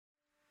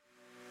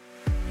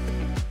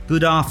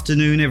Good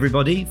afternoon,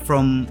 everybody,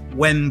 from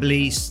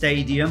Wembley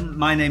Stadium.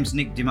 My name's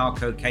Nick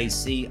DiMarco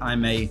KC.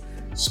 I'm a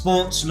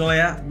sports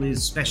lawyer with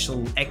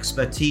special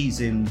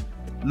expertise in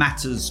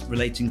matters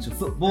relating to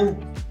football,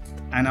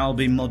 and I'll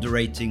be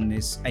moderating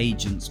this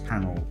agents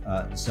panel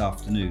this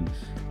afternoon.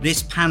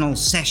 This panel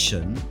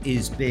session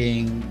is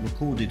being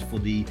recorded for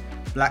the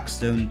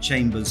Blackstone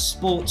Chambers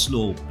Sports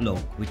Law blog,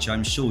 which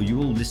I'm sure you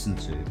all listen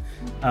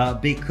to,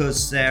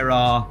 because there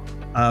are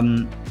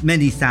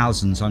many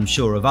thousands, I'm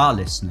sure, of our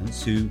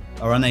listeners who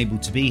are unable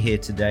to be here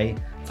today,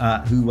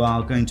 who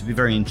are going to be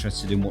very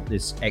interested in what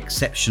this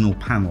exceptional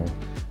panel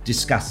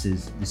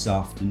discusses this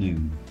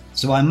afternoon.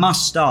 So I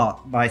must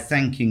start by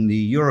thanking the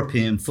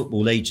European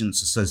Football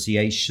Agents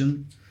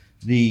Association,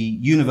 the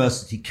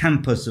University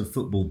Campus of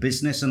Football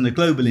Business, and the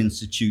Global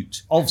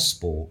Institute of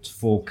Sport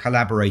for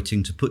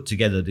collaborating to put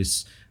together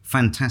this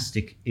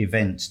fantastic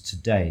event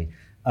today.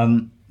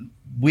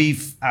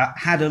 We've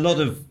had a lot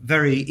of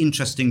very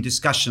interesting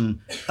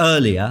discussion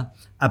earlier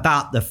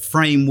about the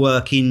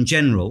framework in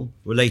general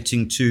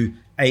relating to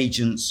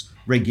agents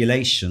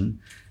regulation.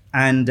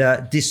 And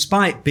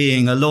despite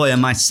being a lawyer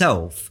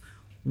myself,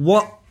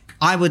 what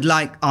I would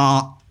like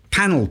our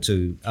panel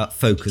to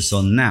focus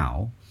on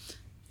now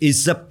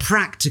is the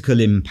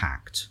practical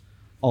impact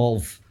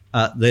of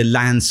the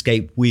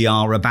landscape we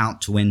are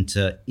about to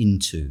enter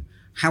into,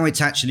 how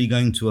it's actually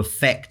going to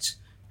affect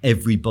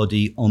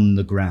everybody on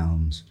the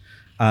ground.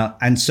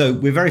 And so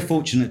we're very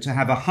fortunate to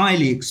have a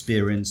highly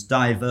experienced,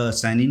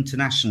 diverse and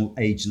international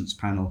agents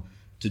panel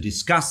to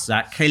discuss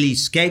that. Kelly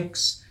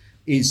Skeggs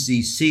is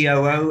the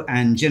COO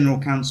and General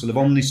Counsel of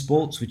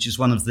OmniSports, which is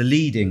one of the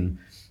leading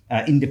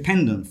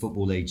independent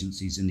football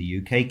agencies in the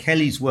UK.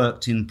 Kelly's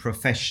worked in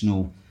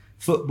professional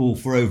football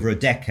for over a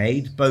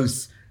decade,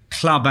 both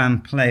club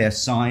and player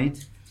side.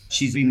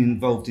 She's been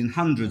involved in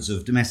hundreds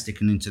of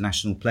domestic and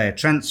international player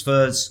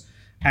transfers,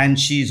 and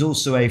she's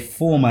also a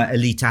former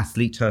elite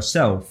athlete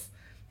herself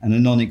and a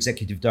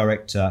non-executive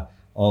director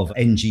of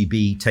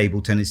NGB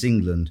Table Tennis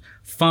England.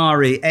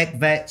 Fahri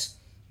Ecvet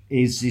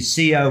is the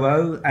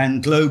COO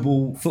and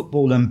Global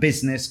Football and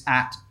Business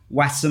at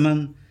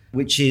Wasserman,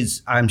 which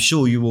is, I'm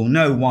sure you all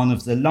know, one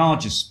of the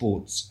largest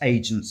sports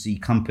agency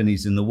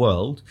companies in the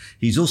world.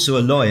 He's also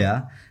a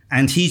lawyer,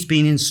 and he's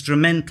been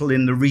instrumental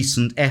in the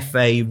recent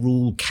FA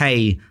Rule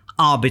K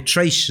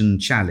arbitration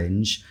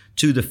challenge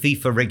to the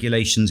FIFA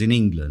regulations in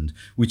England,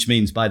 which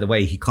means, by the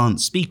way, he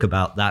can't speak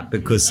about that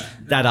because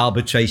that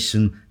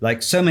arbitration,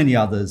 like so many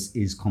others,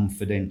 is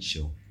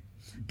confidential.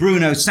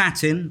 Bruno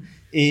Satin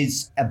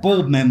is a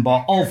board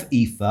member of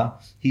EFAA.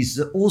 He's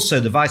also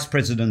the vice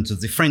president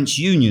of the French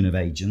Union of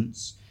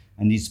Agents,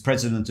 and he's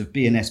president of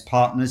B&S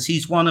Partners.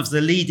 He's one of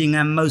the leading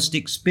and most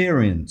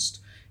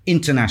experienced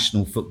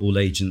international football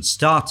agents,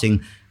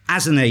 starting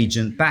as an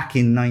agent back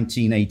in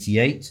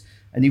 1988.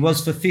 And he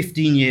was for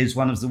 15 years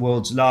one of the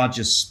world's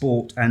largest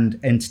sport and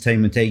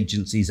entertainment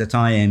agencies at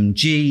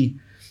IMG,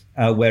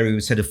 where he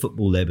was head of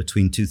football there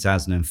between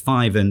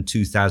 2005 and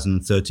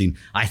 2013.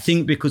 I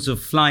think because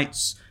of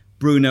flights,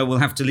 Bruno will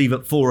have to leave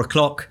at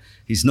 4:00.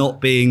 He's not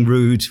being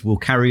rude. We'll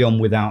carry on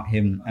without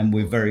him, and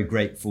we're very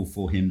grateful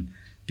for him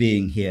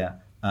being here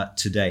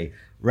today.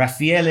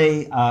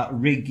 Raffaele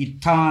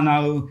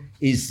Rigitano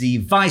is the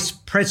vice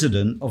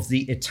president of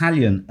the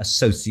Italian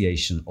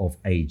Association of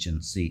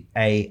Agents, the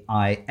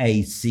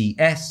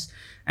AIACS,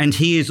 and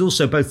he is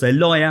also both a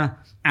lawyer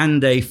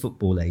and a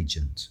football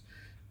agent.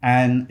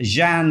 And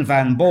Jan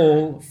van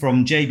Baal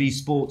from JB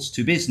Sports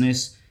to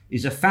Business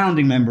is a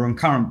founding member and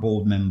current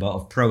board member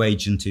of Pro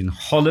Agent in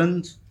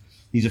Holland.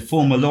 He's a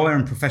former lawyer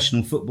and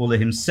professional footballer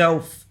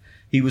himself.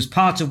 He was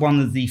part of one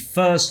of the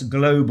first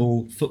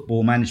global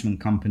football management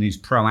companies,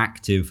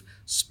 Proactive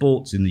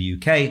Sports, in the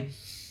UK.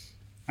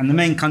 And the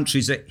main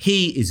countries that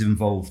he is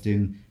involved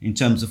in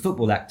terms of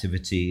football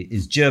activity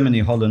is Germany,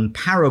 Holland,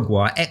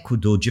 Paraguay,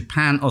 Ecuador,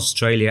 Japan,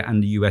 Australia,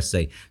 and the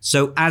USA.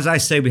 So as I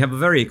say, we have a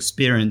very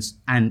experienced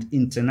and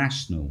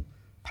international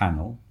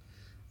panel.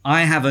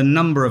 I have a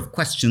number of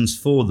questions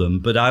for them,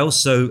 but I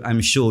also,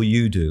 I'm sure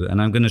you do,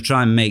 and I'm going to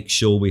try and make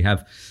sure we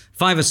have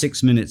 5 or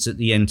 6 minutes at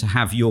the end to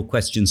have your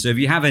questions. So if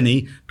you have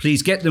any,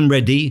 please get them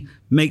ready,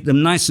 make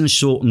them nice and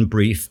short and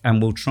brief,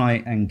 and we'll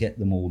try and get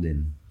them all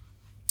in.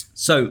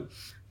 So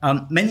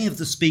many of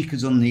the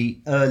speakers on the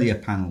earlier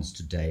panels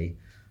today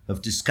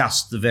have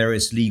discussed the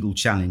various legal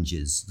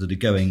challenges that are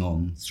going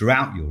on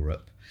throughout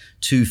Europe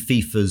to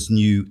FIFA's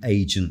new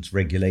agent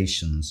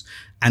regulations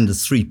and the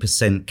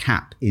 3%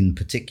 cap in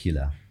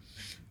particular.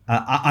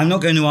 I'm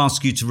not going to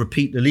ask you to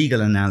repeat the legal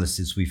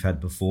analysis we've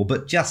had before,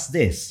 but just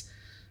this.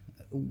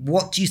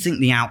 What do you think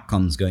the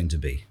outcome's going to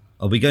be?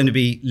 Are we going to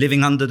be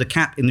living under the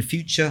cap in the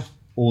future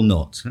or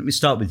not? Let me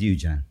start with you,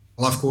 Jan.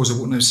 Well, of course, I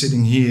wouldn't have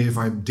sitting here if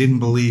I didn't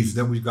believe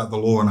that we've got the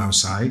law on our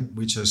side,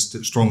 which I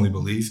strongly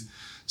believe.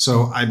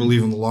 So I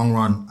believe in the long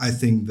run, I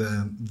think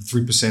the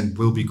 3%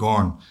 will be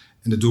gone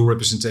and the dual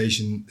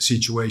representation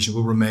situation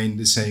will remain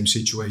the same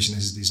situation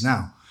as it is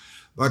now.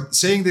 But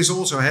saying this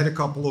also, I had a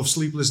couple of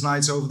sleepless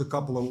nights over the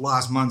couple of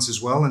last months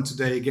as well. And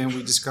today, again,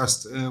 we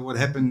discussed what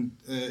happened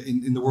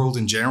in the world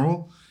in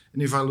general.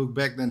 And if I look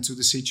back then to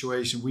the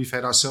situation we've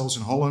had ourselves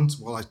in Holland,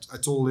 well, I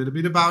told a little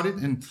bit about it,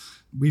 and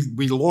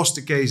we lost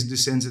the case in the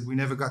sense that we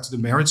never got to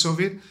the merits of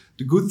it.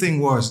 The good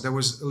thing was, there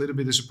was a little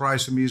bit of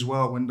surprise for me as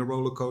well when the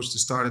roller coaster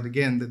started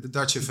again, that the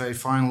Dutch FA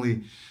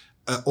finally,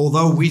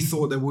 although we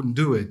thought they wouldn't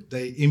do it,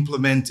 they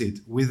implemented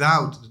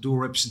without the dual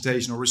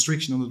representation or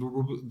restriction on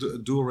the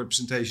dual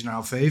representation in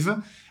our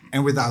favor,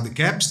 and without the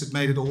caps. That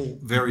made it all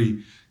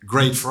very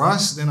great for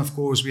us. Then, of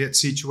course, we had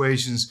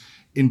situations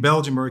in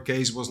Belgium where a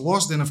case was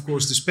lost. Then, of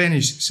course, the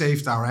Spanish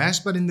saved our ass.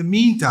 But in the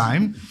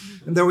meantime,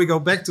 and then we go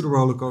back to the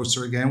roller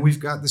coaster again, we've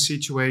got the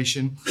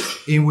situation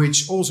in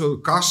which also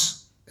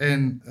CAS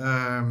and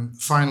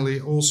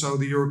finally also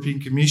the European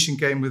Commission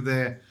came with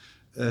their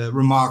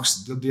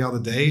remarks the other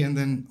day. And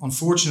then,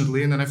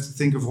 unfortunately, and then I have to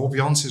think of Rob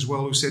Jans as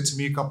well, who said to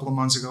me a couple of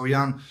months ago,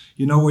 Jan,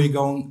 you know where you're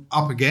going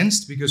up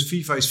against, because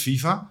FIFA is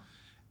FIFA.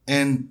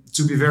 And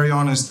to be very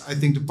honest, I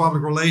think the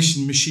public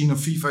relation machine of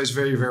FIFA is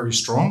very, very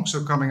strong.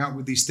 So coming up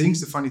with these things,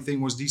 the funny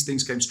thing was these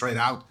things came straight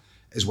out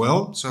as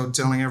well. So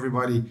telling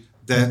everybody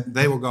that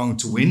they were going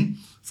to win.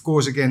 Of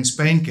course, again,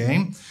 Spain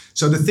came.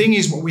 So the thing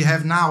is, what we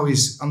have now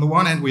is, on the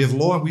one hand, we have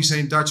law, and we say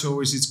in Dutch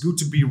always, it's good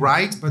to be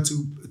right, but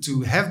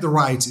to have the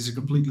rights is a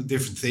completely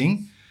different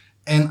thing.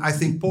 And I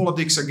think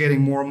politics are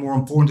getting more and more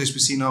important, as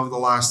we've seen over the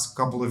last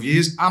couple of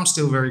years. I'm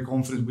still very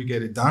confident we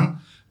get it done,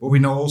 but we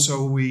know also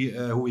who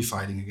we're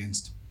fighting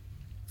against.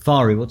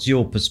 Fahri, what's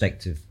your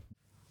perspective?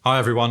 Hi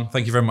everyone,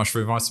 thank you very much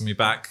for inviting me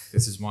back.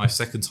 This is my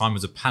second time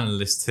as a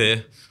panelist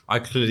here. I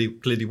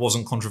clearly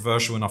wasn't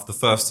controversial enough the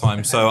first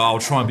time, so I'll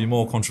try and be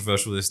more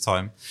controversial this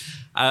time.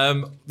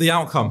 The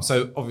outcome,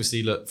 so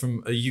obviously look,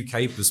 from a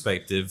UK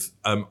perspective,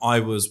 I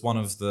was one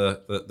of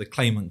the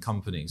claimant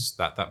companies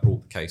that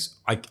brought the case.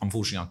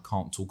 Unfortunately, I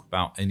can't talk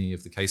about any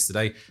of the case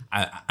today,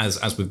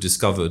 as we've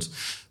discovered.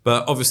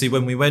 But obviously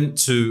when we went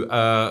to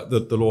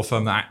the law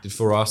firm that acted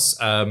for us,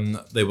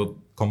 they were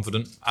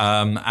confident,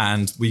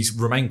 and we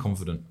remain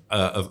confident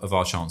of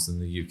our chance in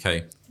the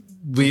UK.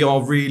 We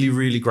are really,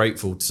 really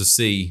grateful to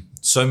see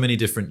so many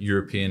different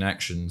European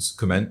actions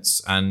commence,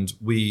 and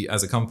we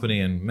as a company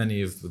and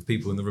many of the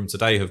people in the room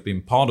today have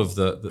been part of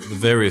the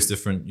various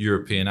different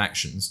European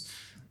actions.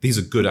 These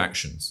are good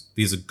actions.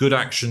 These are good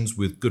actions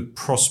with good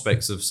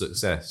prospects of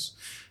success.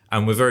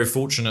 And we're very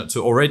fortunate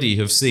to already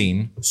have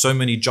seen so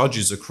many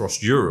judges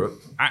across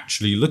Europe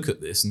actually look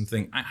at this and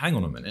think, hang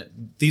on a minute,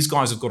 these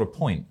guys have got a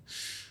point.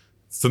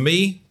 For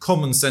me,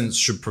 common sense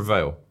should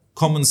prevail.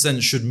 Common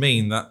sense should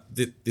mean that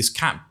this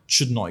cap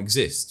should not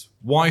exist.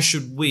 Why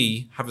should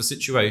we have a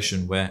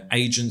situation where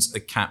agents are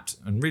capped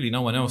and really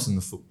no one else in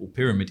the football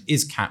pyramid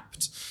is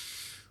capped?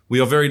 We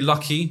are very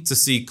lucky to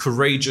see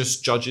courageous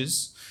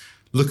judges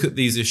look at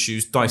these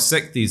issues,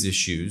 dissect these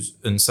issues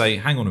and say,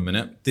 hang on a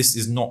minute, this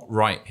is not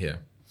right here.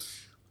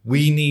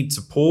 We need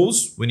to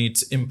pause. We need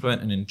to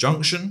implement an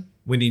injunction.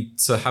 We need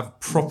to have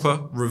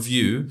proper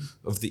review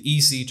of the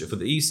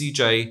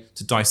ECJ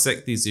to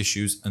dissect these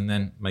issues and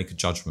then make a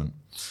judgment.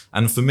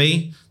 And for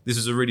me, this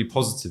is a really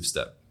positive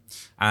step.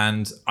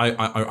 And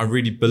I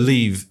really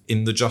believe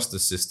in the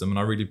justice system, and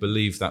I really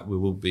believe that we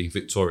will be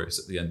victorious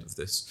at the end of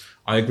this.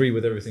 I agree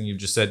with everything you've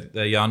just said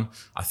there, Jan.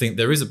 I think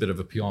there is a bit of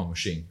a PR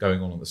machine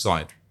going on the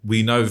side.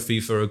 We know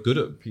FIFA are good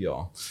at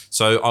PR.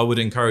 So I would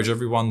encourage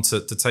everyone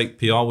to take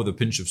PR with a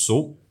pinch of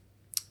salt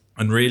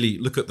and really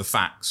look at the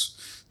facts.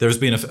 There has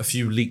been a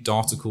few leaked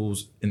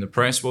articles in the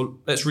press. Well,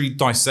 let's really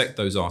dissect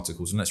those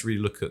articles and let's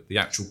really look at the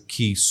actual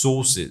key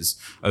sources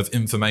of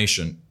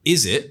information.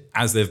 Is it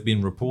as they've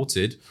been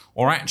reported,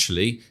 or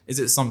actually is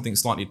it something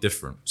slightly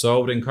different? So I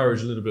would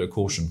encourage a little bit of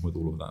caution with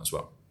all of that as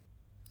well.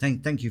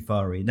 Thank you,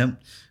 Fahri. Now,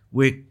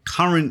 we're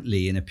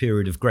currently in a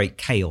period of great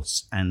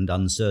chaos and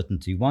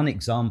uncertainty. One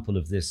example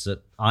of this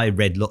that I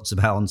read lots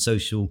about on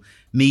social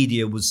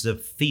media was the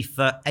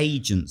FIFA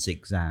agents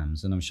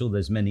exams, and I'm sure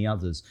there's many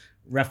others.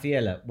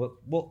 Raffaele,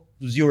 what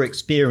was your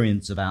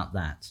experience about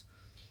that?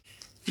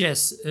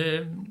 Yes,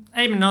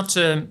 I'm not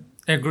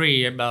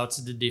agree about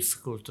the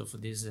difficulty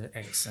of this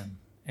exam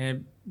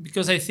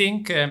because I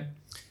think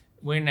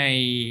when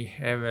I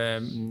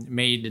have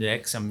made the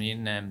exam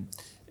in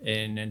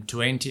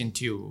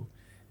 2022,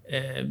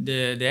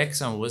 the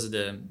exam was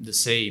the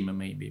same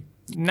maybe.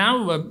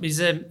 Now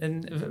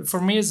for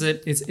me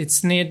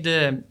it's need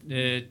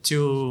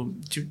to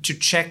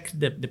check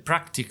the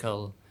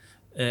practical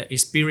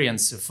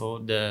experience for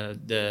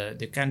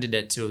the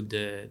candidate to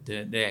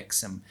the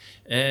exam,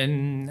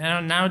 and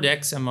now the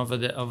exam of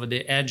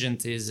the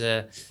agent is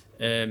I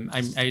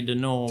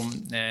don't know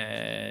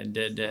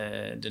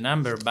the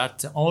number,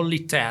 but only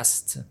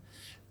test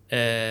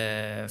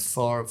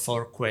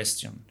for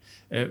question.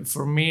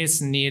 For me,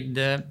 it's need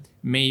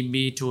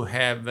maybe to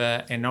have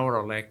an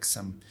oral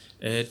exam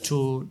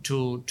to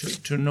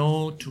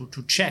know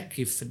to check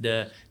if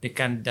the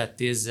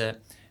candidate is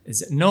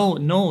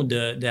know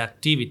the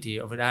activity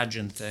of an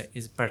agent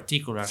is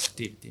particular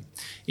activity.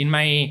 In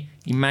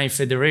my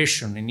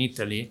federation in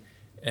Italy,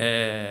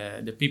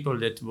 the people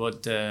that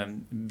would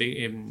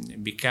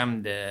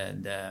become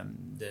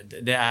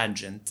the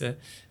agent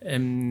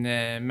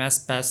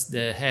must pass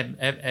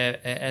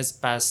has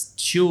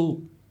passed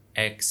two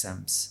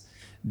exams.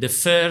 The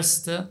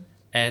first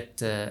at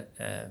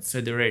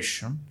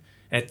Federation,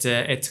 at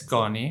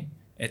CONI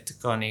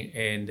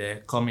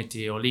and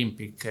Committee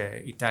Olympic,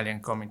 Italian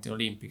Committee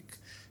Olympic.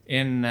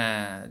 In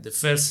the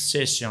first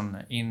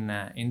session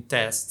in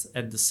test,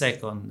 at the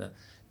second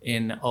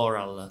in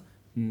oral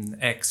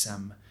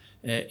exam.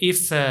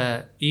 If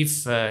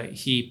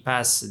he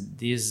passed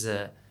this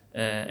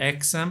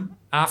exam,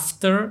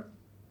 after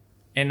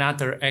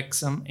another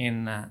exam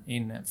in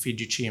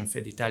FIGC, in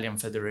the Italian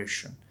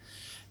Federation.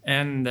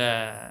 And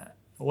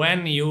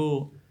when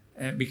you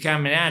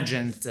become an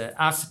agent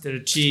after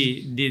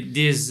he did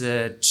these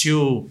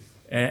two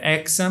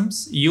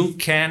exams, you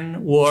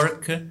can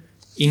work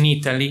in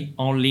Italy,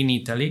 only in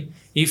Italy.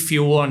 If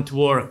you want to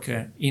work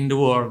in the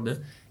world,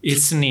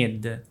 it's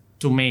need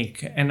to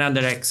make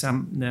another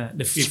exam,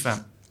 the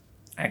FIFA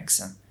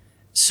exam.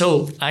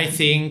 So I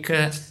think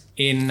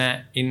in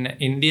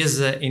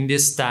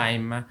this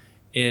time,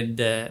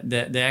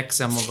 the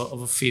exam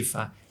of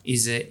FIFA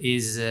is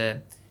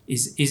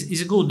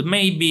good.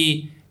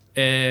 Maybe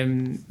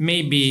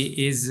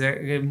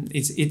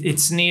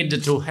it's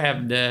need to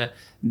have the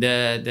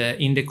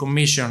in the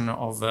commission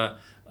of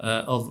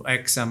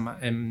exam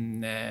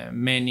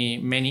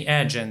many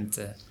agents.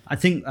 I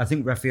think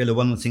Raffaele,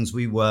 one of the things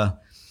we were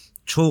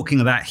talking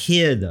about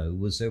here though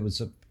was there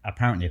was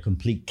apparently a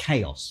complete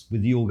chaos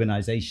with the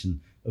organisation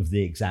of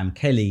the exam.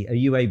 Kelly, are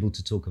you able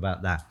to talk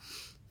about that?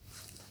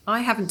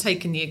 I haven't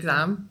taken the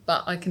exam,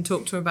 but I can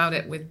talk to about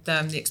it with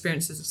the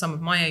experiences of some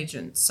of my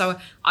agents. So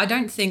I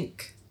don't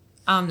think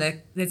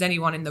there's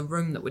anyone in the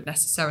room that would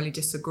necessarily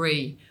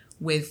disagree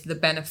with the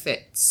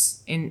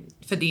benefits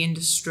for the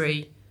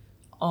industry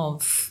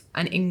of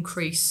an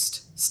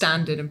increased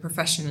standard and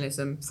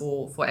professionalism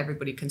for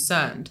everybody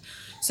concerned.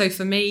 So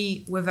for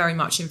me, we're very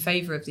much in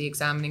favour of the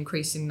exam and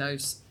increasing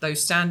those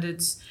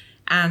standards,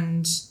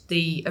 and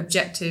the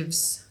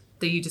objectives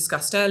that you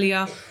discussed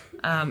earlier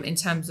in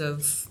terms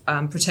of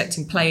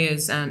protecting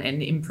players and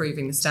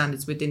improving the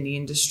standards within the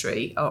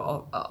industry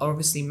are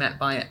obviously met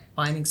by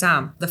an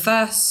exam. The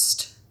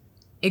first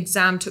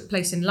exam took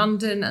place in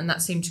London, and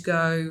that seemed to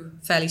go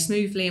fairly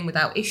smoothly and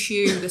without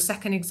issue. The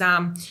second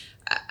exam,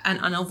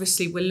 and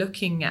obviously we're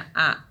looking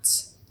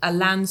at a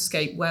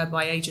landscape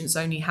whereby agents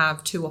only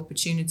have two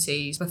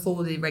opportunities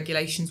before the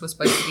regulations were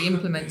supposed to be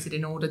implemented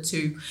in order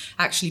to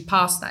actually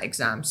pass that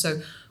exam.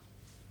 So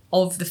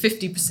of the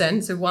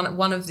 50%, so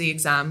one of the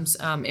exams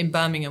in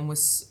Birmingham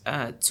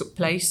took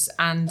place,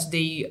 and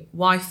the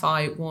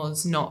Wi-Fi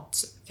was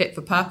not fit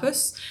for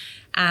purpose,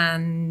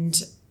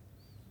 and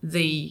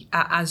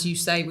as you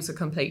say, was a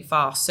complete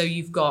farce. So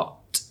you've got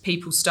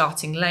people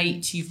starting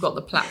late, you've got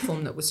the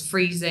platform that was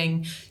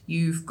freezing,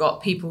 you've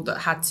got people that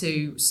had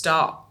to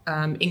start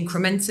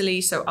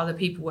incrementally, so other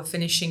people were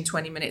finishing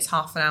 20 minutes,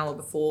 half an hour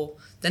before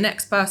the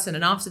next person,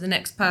 and after the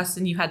next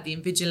person you had the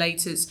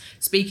invigilators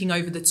speaking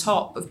over the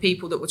top of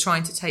people that were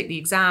trying to take the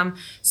exam.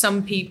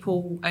 Some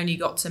people only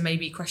got to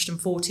maybe question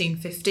 14,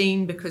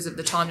 15 because of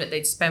the time that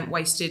they'd spent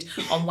wasted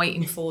on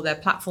waiting for their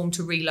platform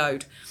to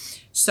reload.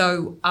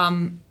 So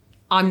I'm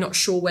not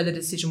sure where the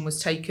decision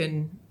was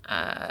taken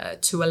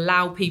to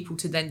allow people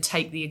to then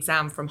take the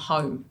exam from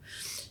home.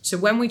 So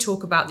when we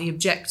talk about the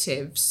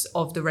objectives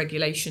of the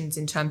regulations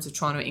in terms of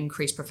trying to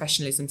increase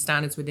professionalism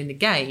standards within the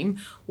game,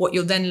 what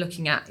you're then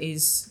looking at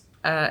is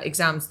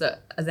exams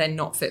that are then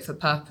not fit for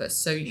purpose.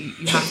 So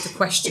you have to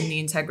question the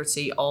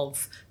integrity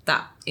of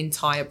that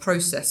entire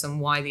process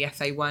and why the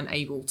FA weren't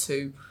able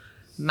to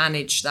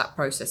manage that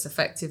process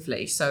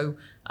effectively. So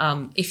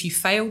if you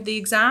failed the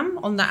exam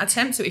on that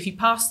attempt, so if you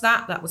passed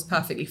that was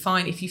perfectly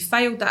fine. If you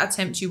failed that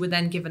attempt, you were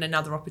then given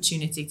another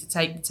opportunity to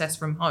take the test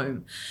from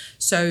home.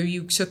 So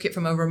you took it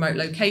from a remote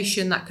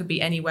location, that could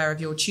be anywhere of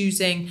your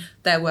choosing.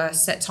 There were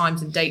set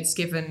times and dates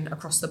given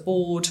across the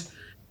board,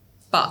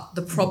 but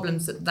the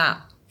problems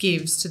that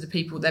gives to the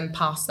people then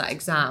pass that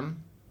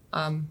exam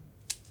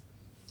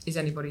is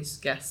anybody's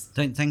guess.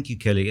 Thank you,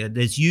 Kelly.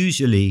 There's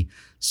usually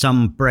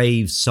some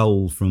brave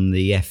soul from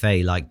the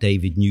FA like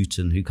David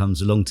Newton who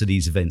comes along to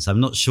these events. I'm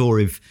not sure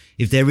if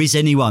there is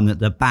anyone at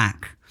the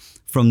back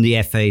from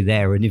the FA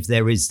there, and if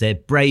there is, they're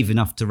brave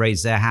enough to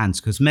raise their hands,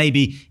 because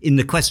maybe in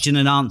the question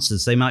and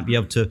answers they might be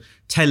able to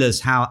tell us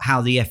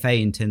how the FA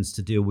intends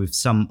to deal with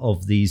some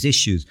of these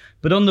issues.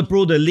 But on the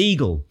broader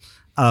legal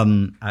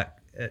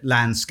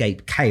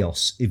landscape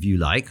chaos, if you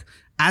like,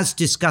 as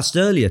discussed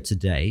earlier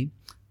today,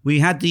 we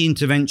had the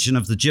intervention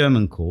of the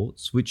German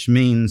courts, which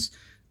means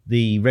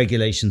the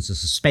regulations are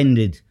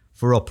suspended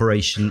for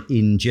operation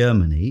in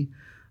Germany.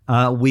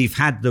 We've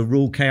had the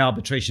Rule K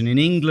arbitration in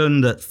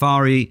England that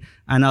Fahri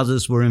and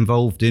others were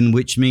involved in,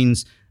 which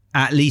means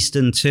at least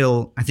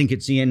until, I think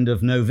it's the end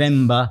of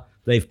November,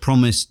 they've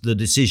promised the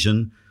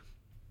decision.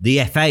 The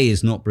FA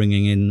is not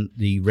bringing in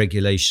the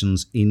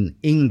regulations in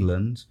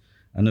England.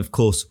 And of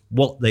course,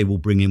 what they will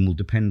bring in will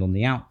depend on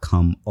the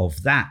outcome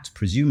of that,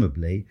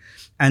 presumably.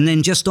 And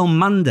then just on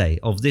Monday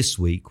of this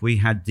week, we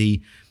had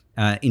the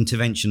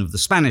intervention of the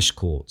Spanish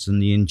courts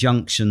and the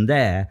injunction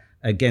there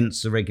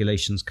against the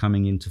regulations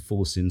coming into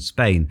force in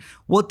Spain.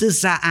 What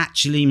does that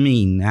actually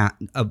mean? Now,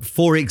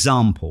 for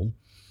example,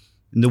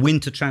 in the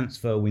winter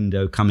transfer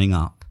window coming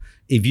up,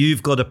 if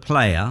you've got a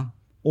player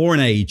or an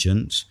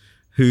agent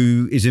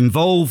who is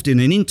involved in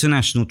an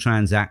international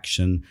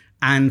transaction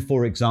and,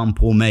 for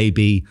example,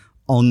 maybe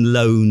on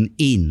loan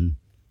in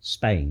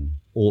Spain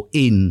or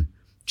in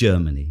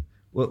Germany,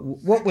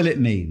 what will it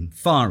mean?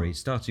 Fahri,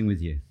 starting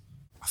with you.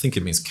 I think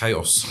it means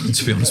chaos,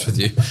 to be honest with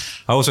you.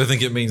 I also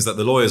think it means that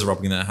the lawyers are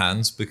rubbing their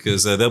hands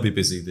because they'll be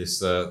busy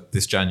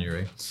this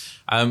January.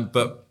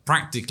 But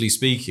practically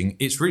speaking,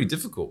 it's really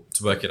difficult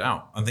to work it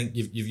out. I think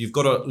you've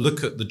got to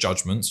look at the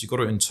judgments, you've got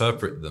to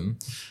interpret them.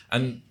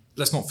 And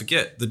let's not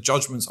forget, the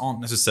judgments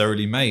aren't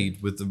necessarily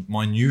made with the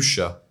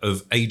minutiae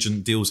of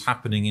agent deals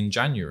happening in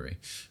January.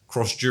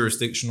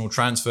 Cross-jurisdictional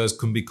transfers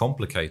can be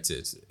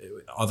complicated.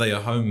 Are they a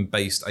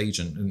home-based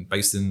agent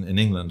based in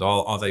England?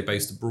 Are they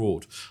based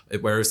abroad?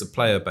 Where is the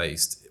player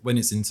based? When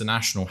it's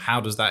international, how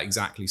does that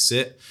exactly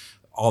sit?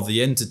 Are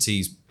the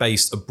entities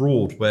based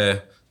abroad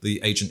where the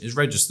agent is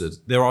registered?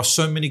 There are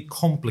so many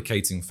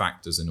complicating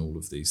factors in all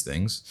of these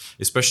things,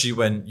 especially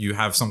when you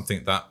have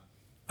something that,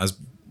 as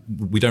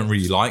we don't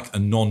really like, a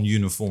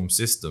non-uniform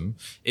system.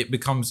 It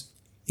becomes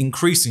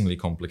increasingly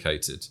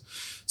complicated.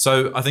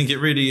 So I think it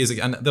really is,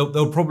 and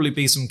there'll probably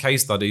be some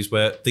case studies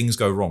where things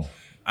go wrong.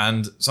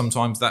 And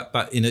sometimes that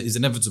is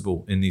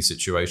inevitable in these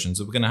situations.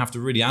 So we're going to have to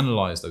really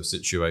analyze those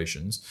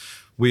situations.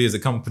 We as a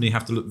company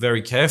have to look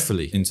very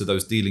carefully into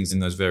those dealings in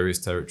those various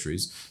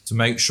territories to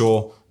make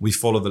sure we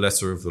follow the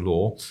letter of the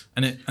law.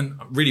 And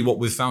really what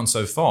we've found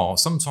so far,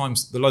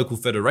 sometimes the local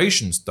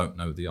federations don't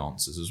know the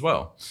answers as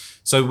well.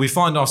 So we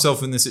find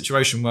ourselves in this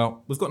situation,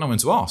 well, we've got no one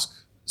to ask.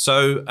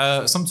 So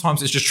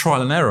sometimes it's just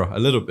trial and error a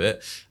little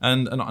bit.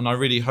 And I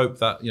really hope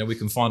that we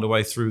can find a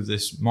way through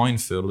this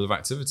minefield of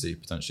activity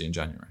potentially in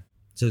January.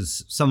 So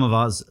some of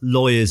us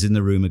lawyers in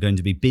the room are going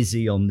to be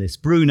busy on this.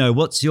 Bruno,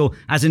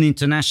 as an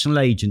international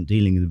agent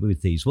dealing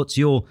with these, what's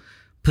your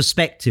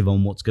perspective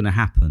on what's going to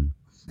happen?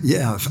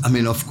 Yeah, I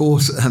mean, of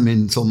course,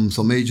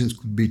 some agents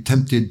could be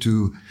tempted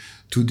to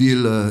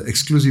deal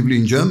exclusively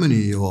in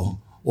Germany or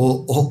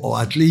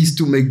at least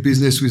to make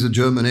business with a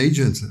German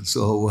agent.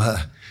 So,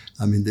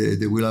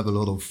 they will have a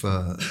lot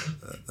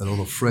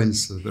of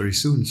friends very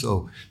soon.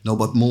 So, no,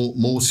 but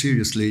more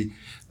seriously,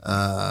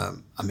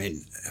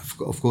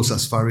 of course,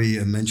 as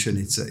Fahri mentioned,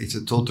 it's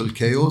a total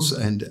chaos,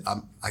 and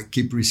I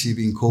keep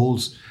receiving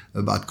calls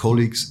about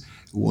colleagues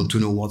who want to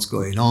know what's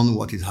going on,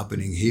 what is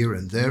happening here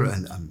and there,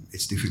 and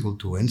it's difficult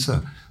to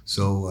answer.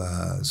 So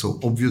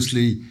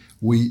obviously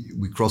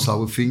we cross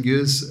our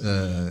fingers,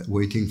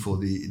 waiting for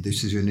the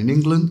decision in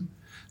England,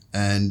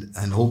 and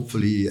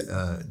hopefully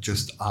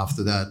just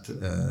after that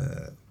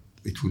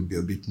it will be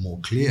a bit more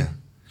clear.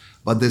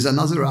 But there's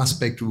another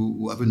aspect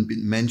who haven't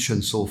been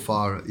mentioned so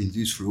far in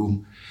this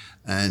room,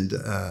 and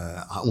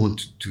I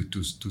want to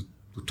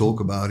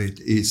talk about it.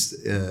 Is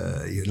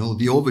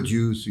the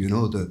overdues?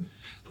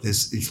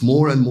 It's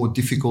more and more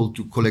difficult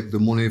to collect the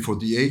money for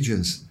the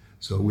agents.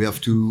 So we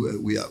have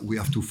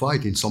to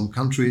fight. In some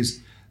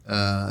countries,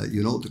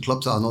 the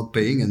clubs are not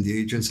paying, and the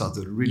agents are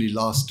the really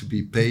last to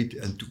be paid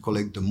and to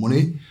collect the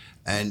money.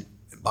 And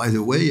by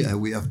the way,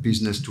 we have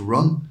business to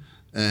run.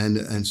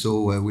 And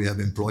so we have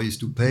employees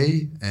to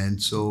pay,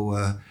 and so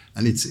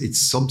and it's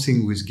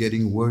something which is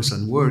getting worse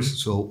and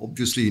worse. So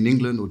obviously in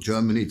England or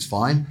Germany it's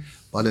fine,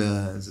 but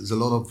there's a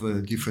lot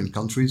of different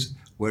countries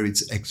where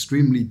it's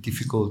extremely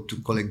difficult to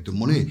collect the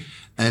money,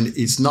 and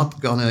it's not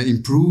gonna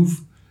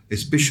improve,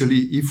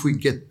 especially if we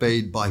get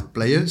paid by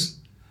players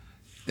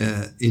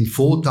in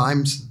 4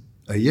 times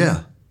a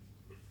year.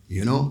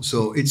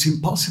 So it's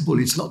impossible.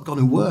 It's not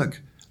gonna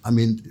work.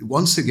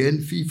 Once again,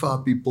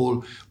 FIFA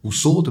people who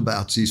thought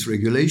about this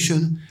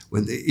regulation,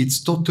 it's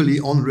totally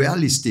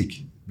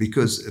unrealistic,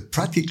 because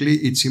practically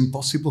it's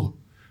impossible.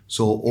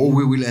 Or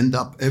we will end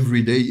up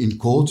every day in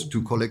court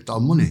to collect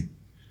our money.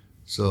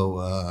 So,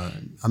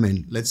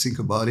 let's think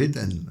about it,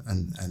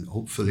 and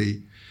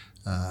hopefully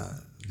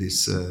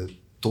this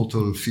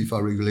total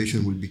FIFA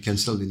regulation will be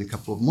cancelled in a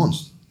couple of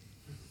months.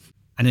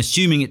 And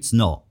assuming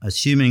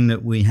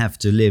that we have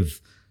to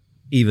live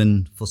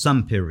even for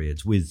some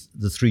periods with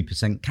the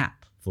 3%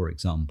 cap, for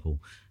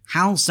example,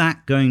 how's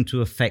that going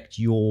to affect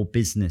your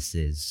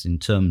businesses in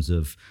terms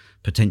of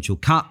potential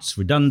cuts,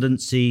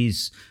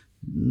 redundancies,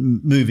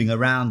 moving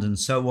around and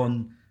so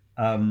on?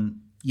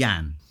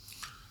 Jan?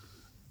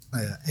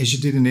 As you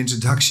did in the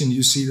introduction,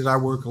 you see that I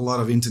work a lot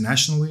of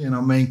internationally, and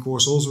our main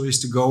course also is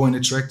to go and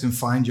attract and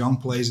find young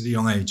players at a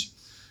young age.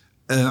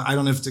 I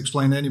don't have to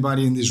explain to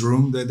anybody in this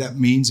room that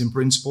means, in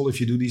principle, if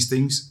you do these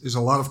things, there's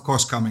a lot of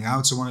cost coming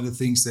out. So one of the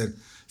things that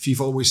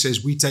FIFA always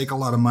says, we take a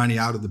lot of money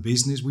out of the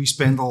business. We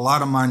spend a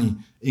lot of money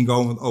in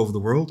going over the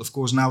world. Of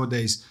course,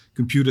 nowadays,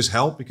 computers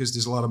help because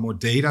there's a lot of more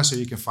data, so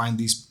you can find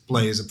these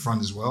players up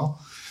front as well.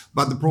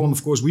 But the problem,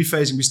 of course, we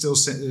still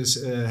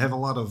have a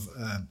lot of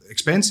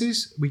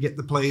expenses. We get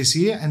the players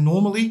here, and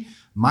normally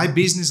my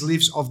business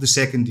lives off the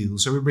second deal.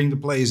 So we bring the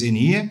players in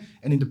here,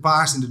 and in the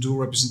past, in the dual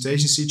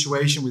representation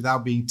situation,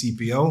 without being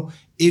TPO,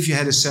 if you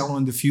had a seller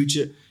in the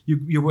future,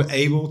 you were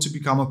able to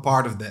become a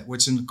part of that,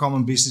 which is a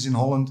common business in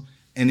Holland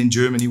and in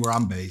Germany where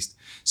I'm based.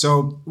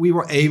 So we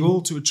were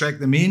able to attract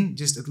them in,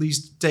 just at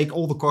least take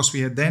all the costs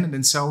we had then and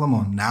then sell them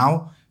on.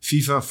 Now,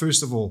 FIFA,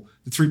 first of all,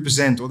 the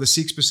 3% or the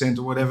 6%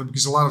 or whatever,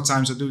 because a lot of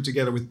times I do it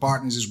together with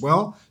partners as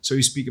well. So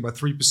you speak about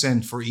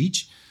 3% for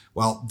each.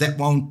 Well, that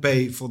won't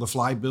pay for the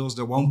flight bills.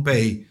 That won't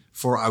pay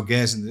for our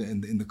gas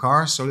in the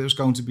cars. So there's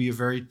going to be a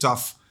very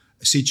tough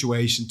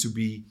situation to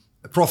be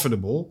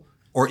profitable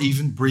or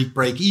even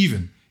break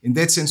even. In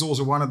that sense,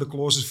 also one of the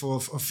clauses for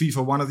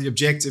FIFA, one of the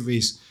objectives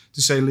is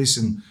to say,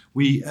 listen,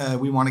 we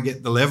want to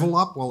get the level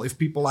up. Well, if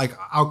people like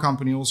our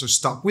company also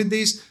stop with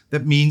this,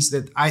 that means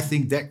that I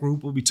think that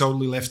group will be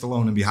totally left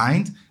alone and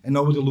behind and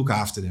nobody will look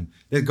after them.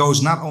 That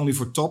goes not only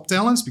for top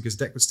talents, because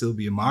that could still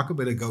be a market,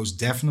 but it goes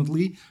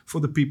definitely for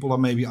the people who are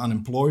maybe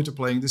unemployed or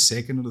playing the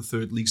second or the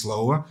third leagues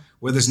lower,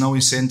 where there's no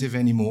incentive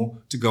anymore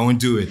to go and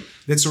do it.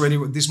 That's already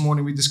what this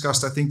morning we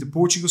discussed, I think, the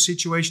Portugal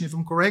situation, if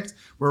I'm correct,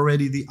 where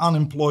already the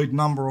unemployed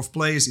number of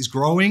players is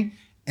growing.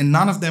 And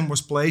none of them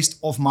was placed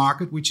off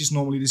market, which is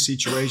normally the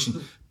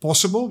situation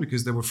possible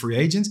because they were free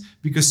agents,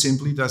 because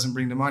simply doesn't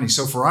bring the money.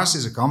 So for us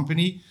as a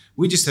company,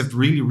 we just have to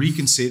really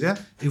reconsider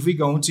if we're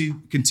going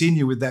to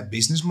continue with that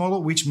business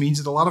model, which means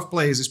that a lot of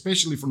players,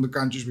 especially from the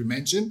countries we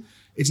mentioned,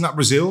 it's not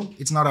Brazil,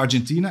 it's not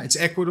Argentina, it's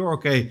Ecuador,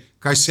 okay,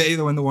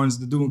 Caicedo and the ones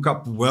that do a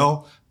couple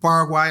well.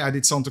 Paraguay, I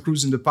did Santa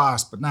Cruz in the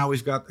past, but now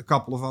we've got a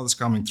couple of others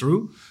coming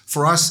through.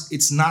 For us,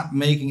 it's not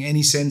making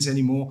any sense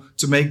anymore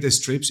to make these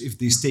trips if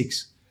this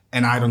sticks.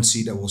 And I don't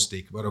see that will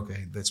stick, but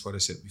okay, that's what I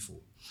said before.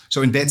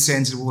 So in that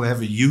sense, it will have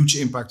a huge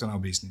impact on our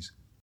business.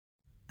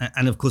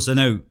 And of course, I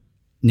know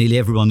nearly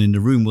everyone in the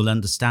room will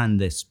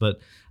understand this, but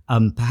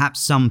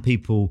perhaps some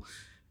people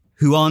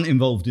who aren't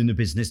involved in the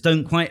business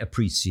don't quite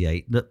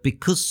appreciate that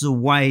because the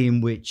way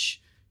in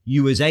which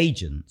you as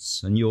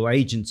agents and your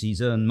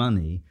agencies earn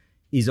money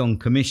is on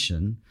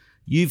commission,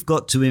 you've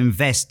got to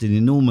invest an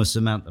enormous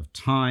amount of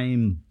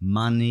time,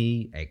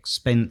 money,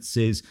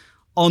 expenses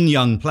on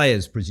young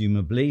players,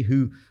 presumably,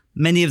 who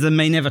many of them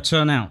may never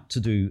turn out to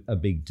do a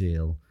big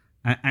deal.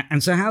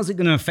 And so how's it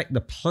going to affect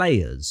the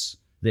players,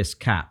 this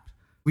cap?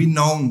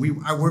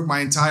 I worked my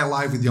entire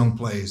life with young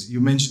players. You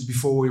mentioned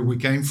before where we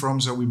came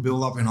from, so we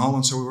built up in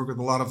Holland. So we work with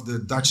a lot of the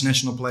Dutch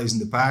national players in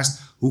the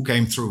past who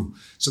came through.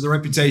 So the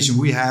reputation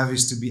we have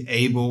is to be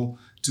able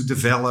to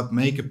develop,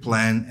 make a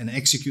plan and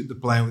execute the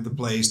plan with the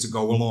players to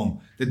go along.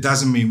 That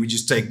doesn't mean we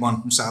just take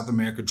one from South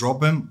America,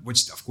 drop him,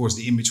 which of course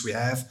the image we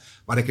have,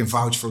 but I can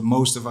vouch for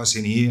most of us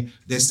in here,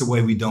 that's the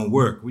way we don't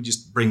work. We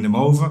just bring them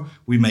over,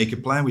 we make a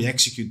plan, we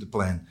execute the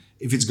plan.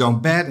 If it's going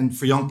bad, and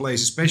for young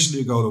players especially,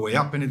 you go the way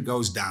up and it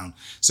goes down.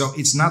 So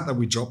it's not that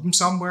we drop them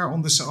somewhere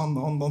on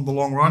the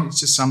long run, it's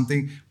just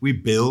something we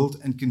build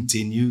and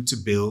continue to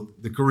build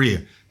the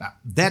career. Now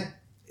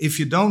that, if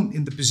you don't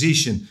in the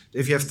position,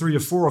 if you have 3 or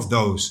 4 of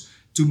those,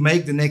 to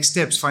make the next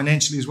steps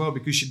financially as well,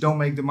 because you don't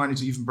make the money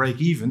to even break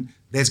even,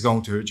 that's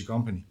going to hurt your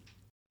company.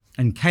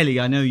 And Kelly,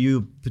 I know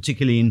you're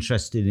particularly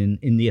interested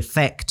in the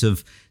effect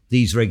of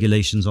these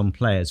regulations on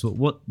players.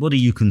 What are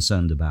you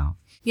concerned about?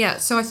 Yeah,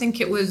 so I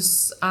think it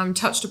was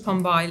touched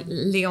upon by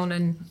Leon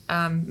and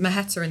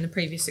Maheta in the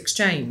previous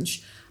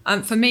exchange.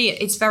 For me,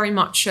 it's very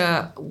much,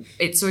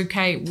 it's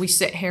okay, we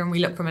sit here and we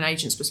look from an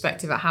agent's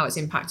perspective at how it's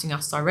impacting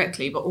us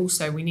directly, but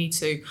also we need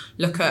to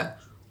look at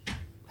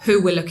who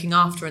we're looking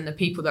after and the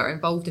people that are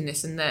involved in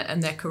this and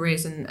their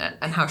careers and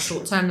how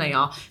short term they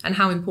are and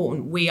how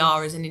important we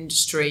are as an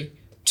industry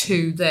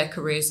to their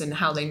careers and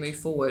how they move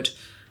forward.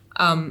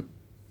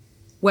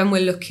 When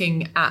we're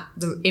looking at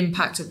the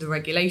impact of the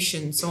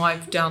regulation, so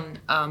I've done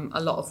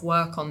a lot of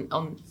work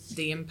on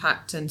the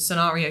impact and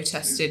scenario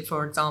tested,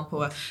 for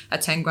example, a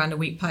 10 grand a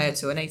week player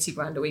to an 80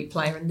 grand a week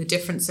player and the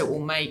difference it will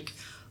make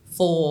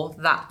for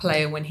that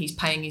player when he's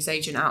paying his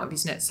agent out of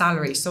his net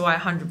salary. So I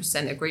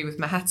 100% agree with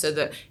Maheta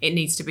that it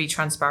needs to be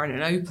transparent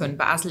and open.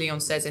 But as Leon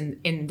says,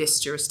 in this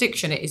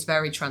jurisdiction, it is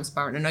very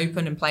transparent and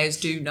open and players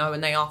do know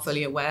and they are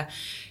fully aware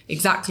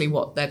exactly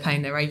what they're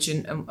paying their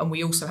agent. And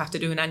we also have to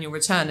do an annual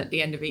return at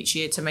the end of each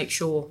year to make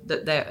sure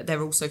that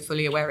they're also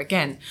fully aware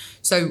again.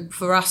 So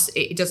for us,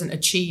 it doesn't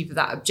achieve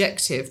that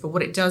objective. But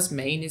what it does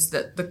mean is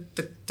that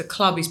the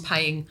club is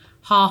paying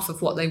half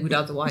of what they would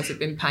otherwise have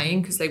been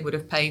paying because they would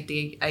have paid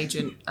the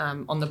agent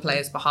on the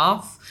player's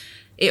behalf.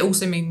 It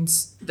also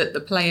means that the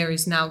player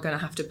is now going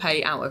to have to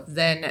pay out of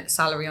their net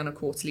salary on a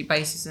quarterly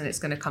basis and it's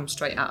going to come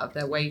straight out of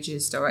their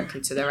wages directly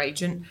to their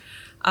agent.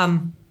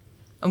 And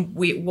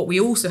what we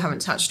also haven't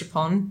touched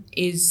upon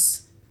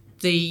is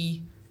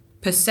the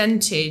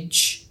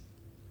percentage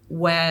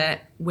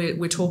where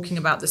we're talking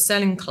about the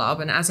selling club,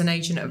 and as an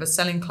agent of a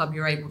selling club,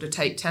 you're able to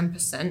take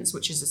 10%,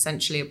 which is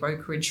essentially a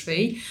brokerage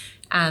fee.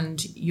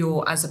 And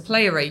you're, as a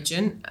player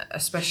agent,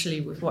 especially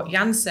with what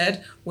Jan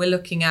said, we're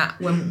looking at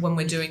when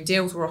we're doing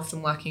deals, we're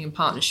often working in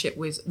partnership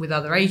with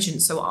other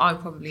agents. So I'll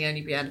probably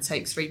only be able to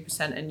take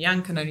 3% and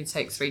Jan can only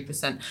take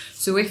 3%.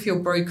 So if you're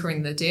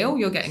brokering the deal,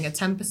 you're getting a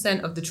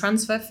 10% of the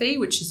transfer fee,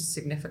 which is a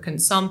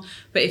significant sum.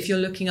 But if you're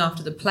looking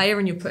after the player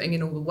and you're putting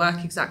in all the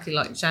work, exactly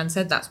like Jan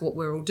said, that's what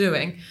we're all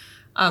doing.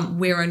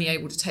 we're only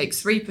able to take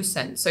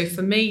 3%. So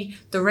for me,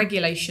 the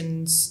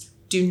regulations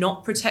do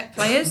not protect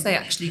players. They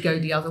actually go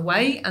the other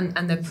way,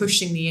 and they're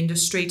pushing the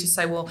industry to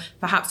say, well,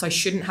 perhaps I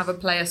shouldn't have a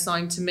player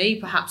signed to me.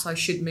 Perhaps I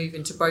should move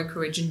into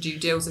brokerage and do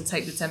deals and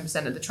take the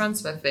 10% of the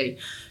transfer fee.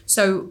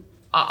 So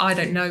I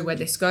don't know where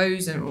this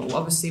goes, and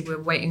obviously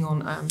we're waiting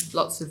on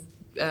lots of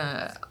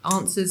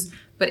answers.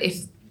 But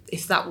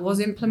if that was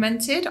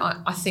implemented,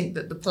 I think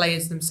that the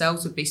players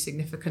themselves would be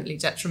significantly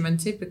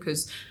detrimented,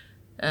 because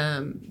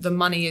the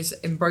money is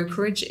in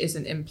brokerage,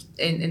 isn't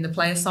in the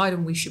player side,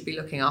 and we should be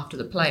looking after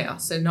the player.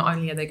 So not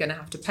only are they going to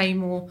have to pay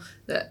more,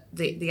 that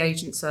the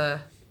agents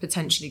are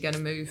potentially going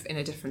to move in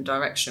a different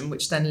direction,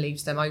 which then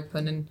leaves them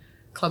open, and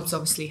clubs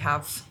obviously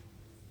have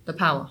the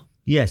power.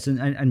 Yes,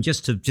 and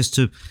just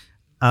to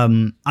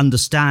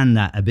understand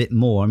that a bit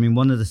more, I mean,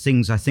 one of the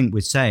things I think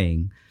we're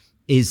saying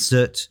is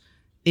that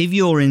if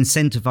you're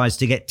incentivized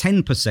to get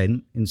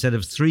 10% instead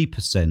of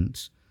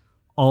 3%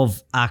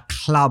 of a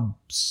club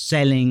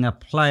selling a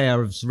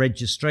player's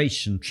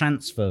registration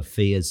transfer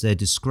fee, as they're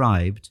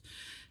described,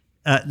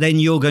 then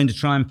you're going to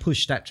try and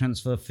push that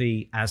transfer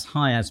fee as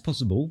high as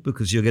possible,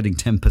 because you're getting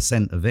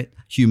 10% of it,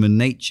 human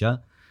nature.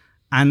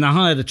 And the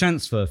higher the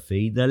transfer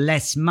fee, the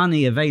less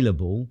money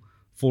available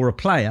for a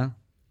player,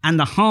 and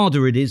the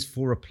harder it is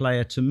for a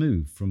player to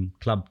move from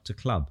club to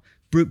club.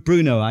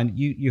 Bruno,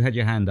 you had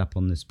your hand up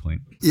on this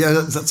point.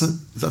 Yeah,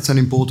 that's an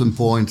important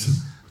point,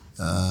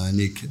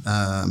 Nick.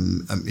 I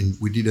mean,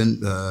 we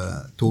didn't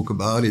talk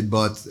about it,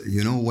 but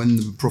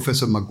when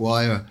Professor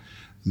Maguire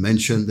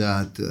mentioned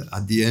that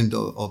at the end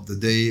of the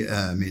day,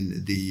 I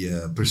mean,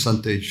 the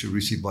percentage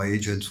received by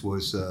agents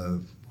was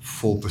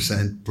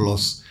 4%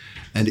 plus,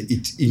 and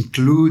it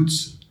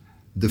includes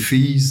the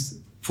fees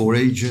for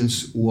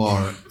agents who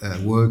are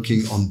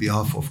working on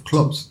behalf of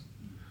clubs.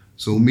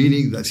 So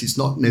meaning that it's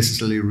not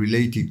necessarily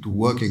related to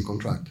working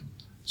contract.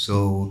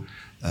 So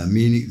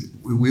meaning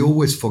we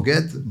always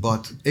forget,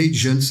 but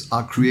agents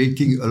are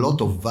creating a lot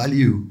of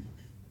value.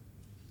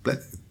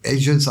 But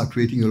agents are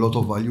creating a lot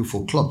of value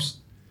for clubs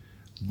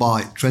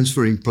by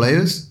transferring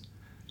players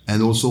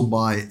and also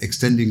by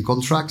extending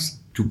contracts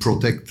to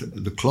protect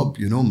the club.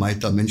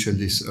 Maita mentioned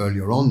this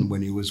earlier on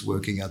when he was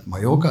working at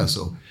Mallorca.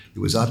 So he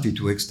was happy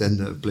to extend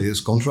a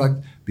player's contract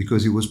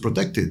because he was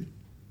protected.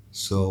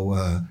 So,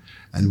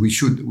 and we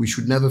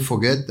should never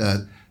forget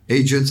that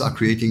agents are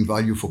creating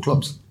value for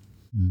clubs.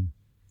 Mm.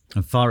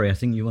 And Fahri, I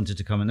think you wanted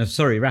to comment.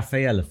 Sorry,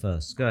 Raffaele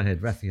first. Go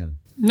ahead, Raffaele.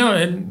 No,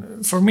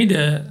 and for me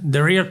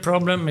the real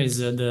problem is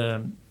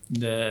the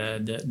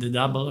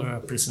double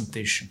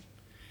representation.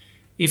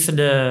 If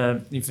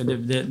the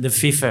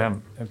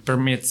FIFA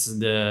permits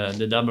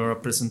the double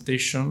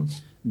representation,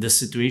 the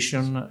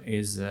situation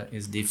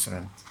is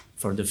different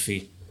for the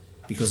fee,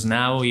 because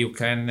now you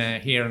can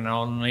earn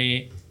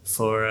only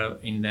for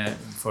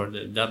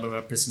the double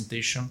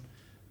representation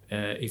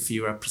if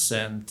you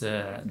represent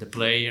the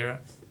player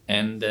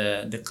and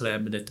the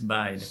club that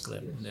buy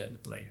the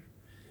player.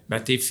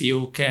 But if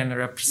you can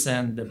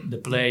represent the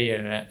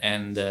player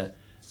and the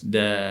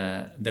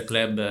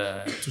club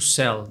to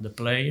sell the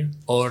player,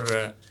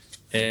 or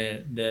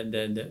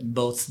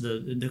both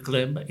the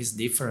club, is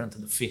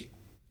different, the fee.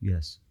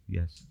 Yes.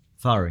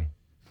 Fahri.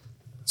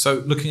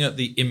 So looking at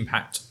the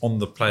impact on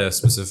the player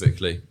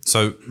specifically,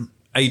 so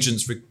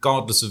agents,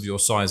 regardless of your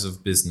size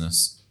of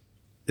business,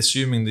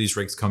 assuming these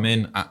regs come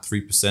in at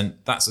 3%,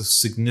 that's a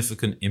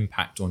significant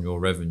impact on your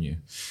revenue.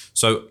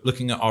 So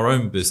looking at our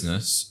own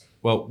business,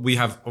 well, we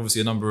have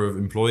obviously a number of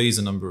employees,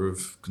 a number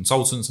of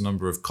consultants, a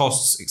number of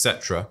costs,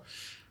 etc.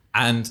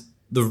 And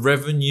the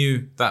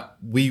revenue that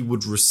we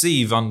would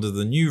receive under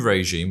the new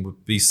regime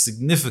would be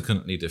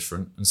significantly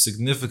different and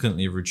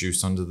significantly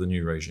reduced under the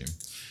new regime.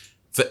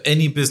 For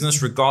any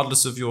business,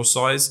 regardless of your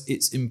size,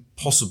 it's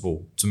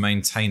impossible to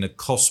maintain a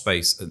cost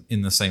base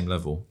in the same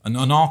level. And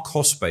our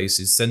cost base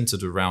is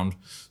centered around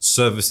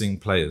servicing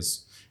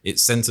players.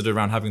 It's centered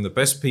around having the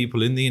best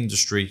people in the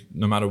industry,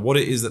 no matter what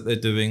it is that they're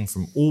doing,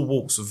 from all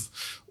walks of,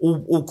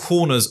 all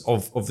corners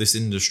of this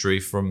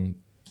industry, from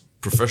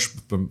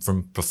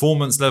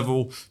performance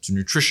level to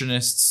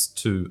nutritionists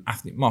to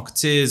athlete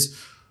marketeers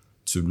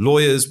to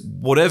lawyers,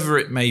 whatever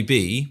it may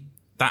be.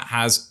 That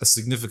has a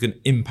significant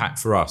impact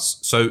for us.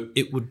 So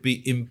it would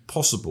be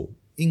impossible,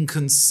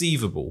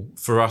 inconceivable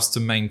for us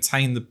to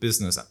maintain the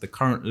business at the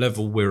current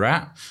level we're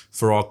at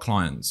for our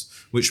clients,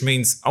 which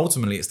means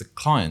ultimately it's the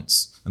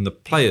clients and the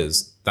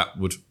players that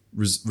would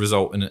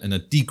result in a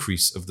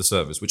decrease of the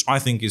service, which I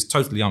think is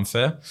totally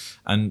unfair.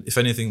 And if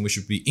anything, we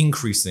should be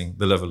increasing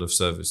the level of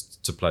service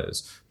to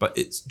players. But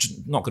it's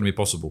not going to be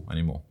possible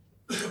anymore,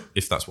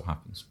 if that's what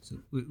happens. So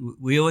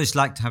we always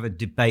like to have a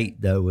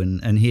debate, though,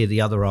 and hear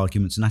the other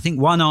arguments. And I think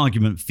one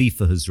argument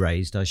FIFA has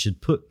raised, I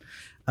should put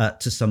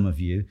to some of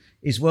you,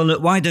 is, well,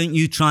 look, why don't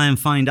you try and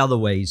find other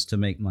ways to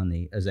make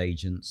money as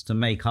agents to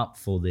make up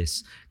for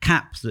this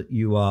cap that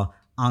you are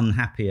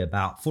unhappy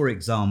about? For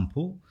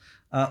example,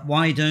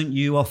 why don't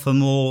you offer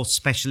more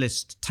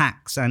specialist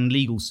tax and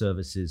legal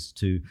services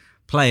to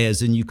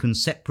players, and you can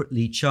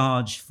separately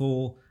charge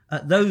for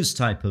those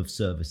type of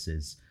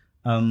services?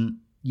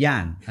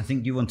 Jan, I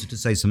think you wanted to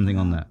say something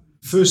on that.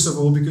 First of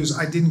all, because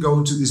I didn't go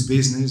into this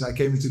business, I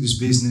came into this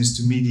business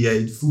to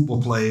mediate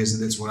football players,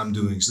 and that's what I'm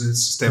doing. So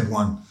that's step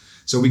one.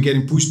 So we're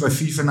getting pushed by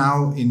FIFA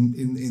now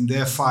in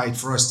their fight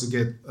for us to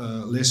get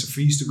lesser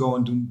fees to go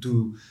and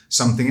do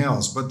something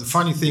else. But the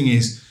funny thing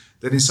is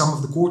that in some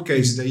of the court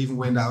cases, they even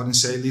went out and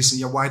say,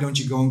 listen, why don't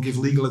you go and give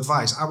legal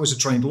advice? I was a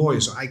trained lawyer,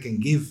 so I can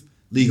give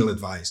legal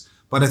advice.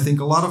 But I think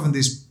a lot of in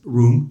this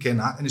room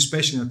cannot, and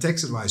especially in a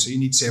tax advice. So you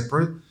need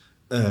separate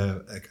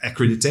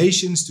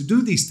accreditations to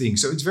do these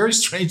things. So it's very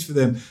strange for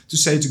them to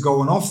say to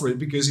go and offer it,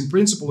 because in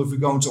principle, if we're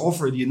going to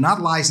offer it, you're not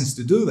licensed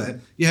to do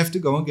that. You have to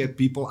go and get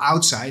people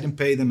outside and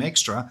pay them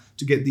extra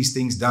to get these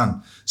things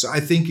done. So I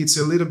think it's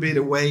a little bit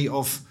a way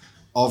of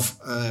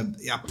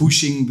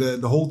pushing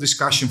the whole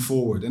discussion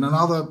forward. And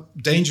another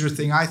dangerous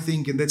thing, I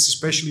think, and that's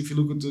especially if you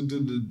look at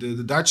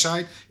the Dutch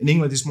side, in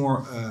England it's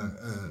more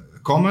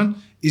common,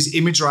 is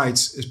image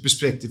rights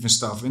perspective and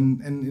stuff.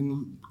 And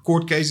in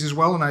court cases as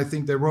well, and I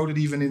think they wrote it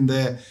even in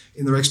their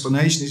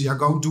explanation, is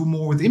go do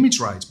more with image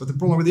rights. But the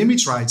problem with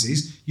image rights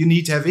is you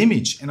need to have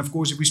image. And of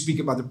course, if we speak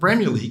about the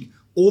Premier League,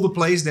 all the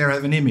players there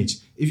have an image.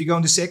 If you go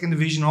into second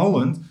division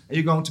Holland and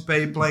you're going to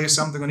pay a player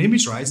something on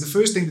image rights, the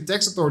first thing the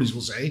tax authorities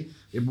will say,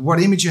 what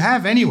image you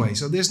have anyway?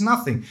 So there's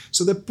nothing.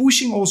 So they're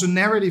pushing also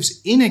narratives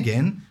in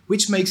again,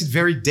 which makes it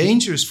very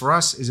dangerous for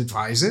us as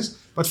advisors,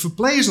 but for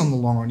players on the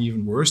long run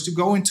even worse, to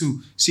go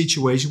into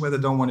situations where they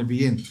don't want to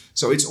be in.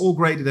 So it's all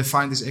great that they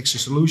find these extra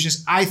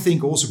solutions. I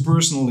think also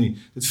personally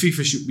that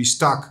FIFA should be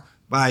stuck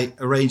by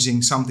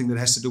arranging something that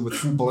has to do with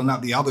football and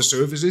not the other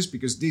services,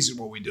 because this is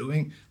what we're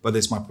doing. But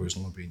that's my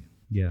personal opinion.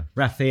 Yeah.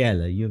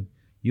 Raffaele,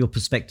 your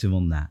perspective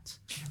on that?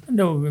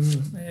 No,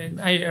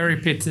 I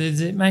repeat.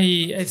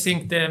 I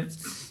think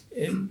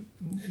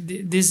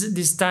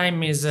this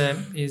time is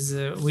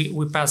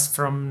we pass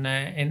from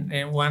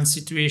one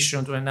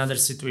situation to another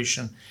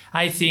situation.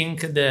 I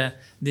think the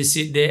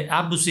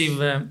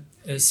abusive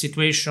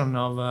situation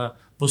of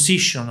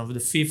position of the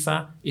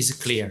FIFA is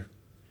clear.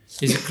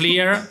 Is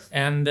clear,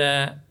 and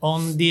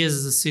on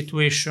this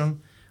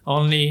situation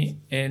only,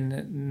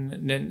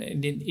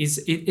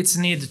 it's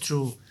needed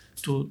to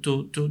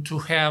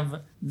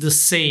have the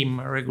same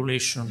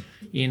regulation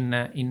in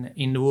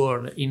the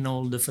world, in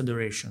all the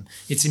federation.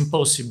 It's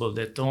impossible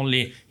that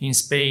only in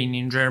Spain,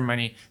 in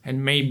Germany,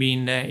 and maybe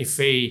in the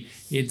EFAA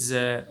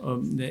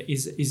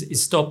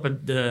is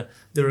stopped the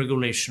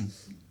regulation.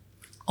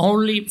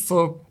 Only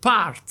for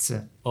parts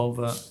of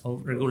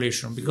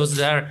regulation, because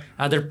there are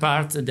other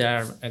parts that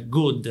are a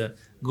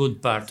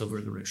good part of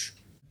regulation.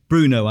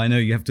 Bruno, I know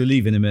you have to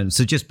leave in a minute.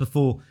 So just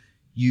before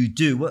you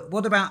do,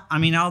 what about,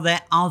 are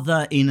there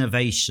other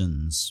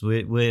innovations?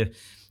 The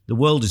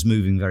world is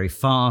moving very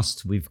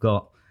fast. We've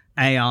got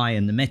AI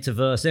and the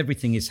metaverse.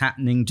 Everything is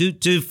happening.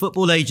 Do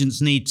football agents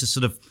need to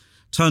sort of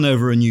turn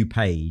over a new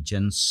page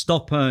and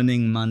stop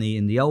earning money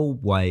in the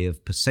old way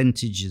of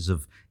percentages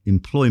of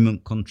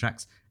employment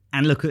contracts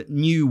and look at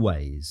new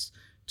ways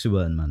to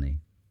earn money?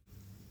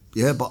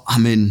 Yeah, but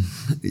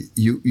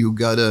you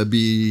gotta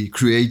be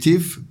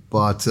creative,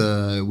 but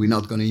we're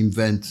not gonna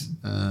invent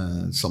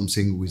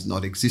something which is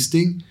not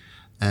existing.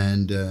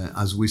 And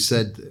as we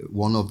said,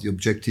 one of the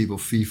objectives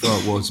of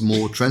FIFA was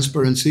more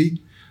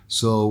transparency.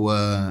 So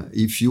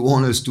if you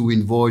want us to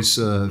invoice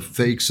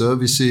fake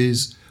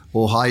services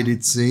or hide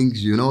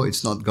things,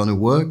 it's not gonna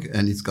work,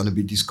 and it's gonna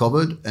be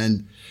discovered,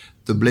 and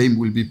the blame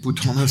will be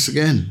put on us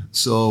again.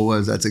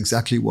 So that's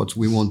exactly what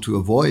we want to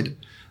avoid.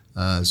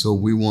 So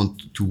we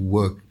want to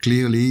work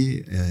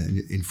clearly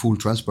in full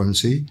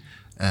transparency.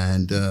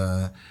 And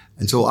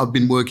so I've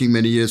been working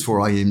many years for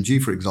IMG,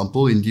 for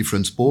example, in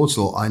different sports.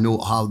 So I know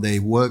how they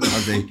work,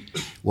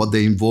 what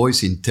they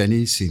invoice in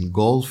tennis, in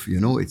golf.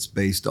 It's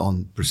based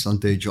on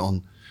percentage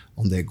on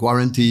their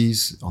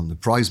guarantees, on the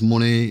prize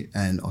money,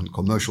 and on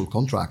commercial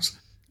contracts.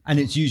 And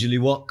it's usually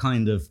what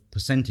kind of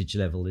percentage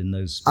level in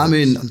those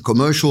sports?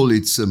 Commercial,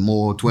 it's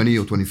more 20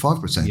 or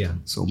 25%. Yeah.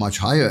 So much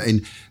higher.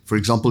 And for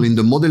example, in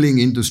the modeling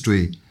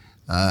industry,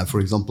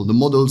 the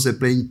models, they're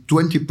paying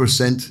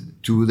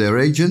 20% to their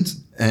agent,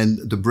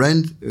 and the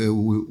brand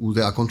who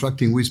they are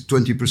contracting with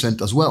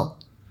 20% as well.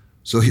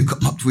 So you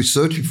come up with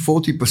 30,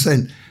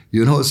 40%,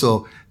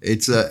 so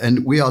it's,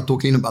 and we are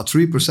talking about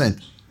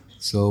 3%.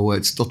 So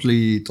it's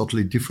totally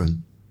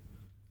different.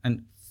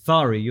 And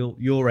Fahri,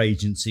 your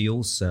agency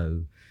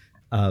also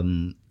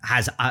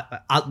has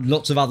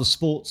lots of other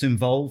sports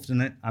involved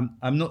in it.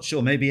 I'm not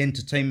sure, maybe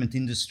entertainment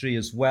industry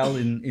as well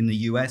in the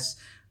US.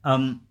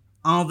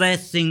 Are there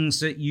things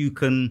that you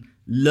can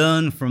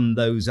learn from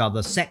those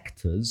other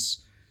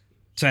sectors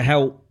to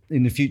help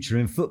in the future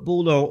in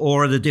football,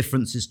 or are the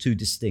differences too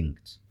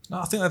distinct? No,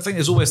 I think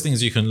there's always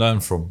things you can learn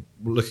from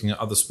looking at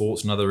other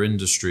sports and other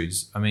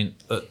industries.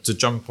 To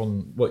jump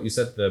on what you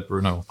said there,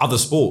 Bruno, other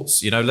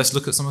sports, let's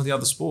look at some of the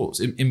other sports.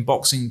 In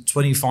boxing,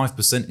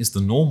 25% is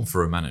the norm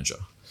for a manager.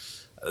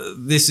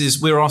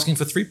 We're asking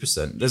for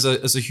 3%.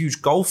 There's a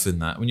huge gulf in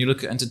that. When you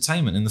look at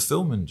entertainment in the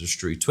film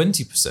industry,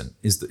 20%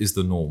 is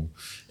the norm.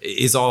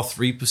 Is our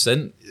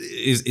 3%,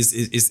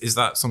 is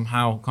that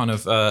somehow kind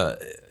of a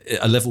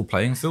level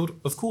playing field?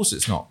 Of course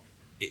it's not.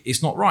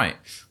 It's not right.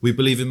 We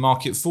believe in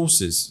market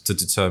forces to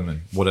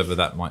determine whatever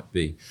that might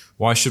be.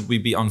 Why should we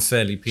be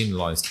unfairly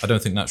penalised? I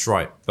don't think that's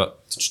right.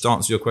 But to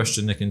answer your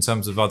question, Nick, in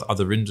terms of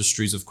other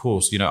industries, of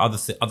course,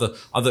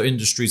 other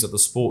industries, other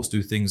sports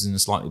do things in a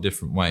slightly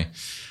different way.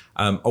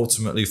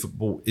 Ultimately,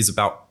 football is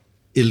about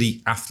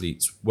elite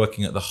athletes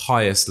working at the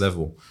highest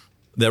level.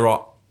 There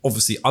are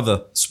obviously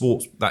other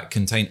sports that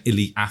contain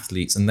elite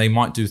athletes, and they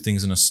might do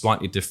things in a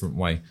slightly different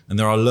way. And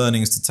there are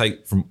learnings to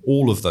take from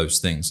all of those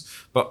things.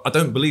 But I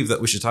don't believe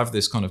that we should have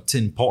this kind of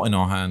tin pot in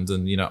our hand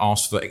and,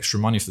 ask for extra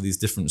money for these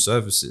different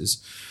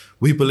services.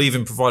 We believe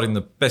in providing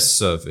the best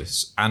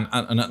service. And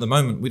at the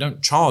moment, we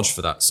don't charge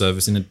for that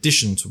service in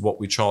addition to what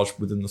we charge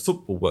within the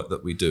football work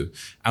that we do.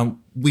 And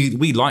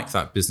we like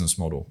that business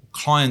model.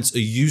 Clients are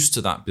used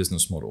to that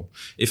business model.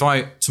 If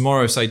I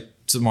tomorrow say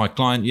to my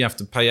client, you have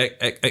to pay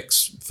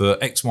X for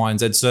X, Y, and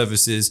Z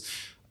services,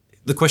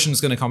 the question that's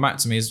going to come back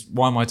to me is,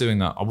 why am I doing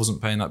that? I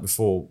wasn't paying that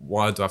before.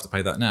 Why do I have to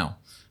pay that now?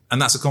 And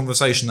that's a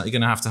conversation that you're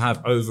going to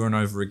have over and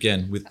over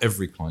again with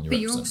every client you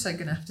represent. But you're also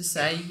going to have to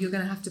say, you're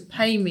going to have to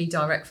pay me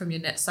direct from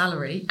your net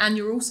salary, and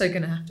you're also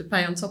going to have to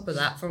pay on top of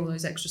that for all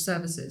those extra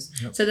services.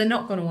 Yep. So they're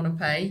not going to want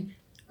to pay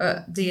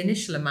the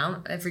initial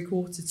amount every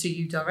quarter to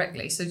you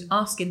directly. So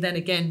asking then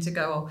again to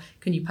go, oh,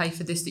 can you pay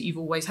for this that you've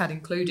always had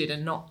included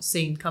and not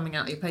seen coming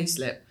out of your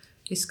payslip,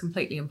 is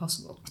completely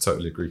impossible. I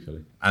totally agree,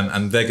 Kelly.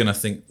 And they're going to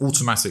think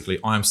automatically,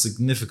 I am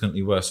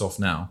significantly worse off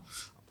now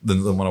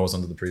than when I was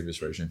under the previous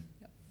regime.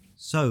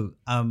 So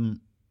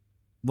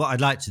what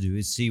I'd like to do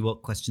is see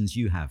what questions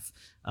you have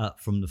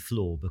from the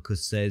floor,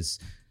 because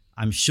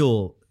I'm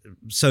sure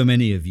so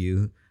many of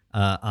you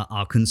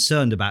are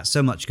concerned about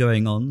so much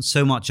going on,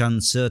 so much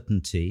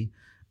uncertainty.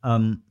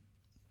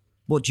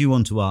 What do you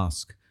want to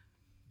ask?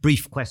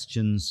 Brief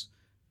questions,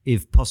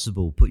 if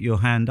possible. Put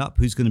your hand up.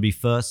 Who's going to be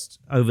first?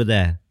 Over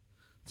there.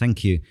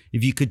 Thank you.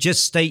 If you could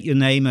just state your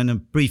name and a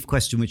brief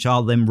question, which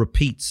I'll then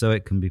repeat so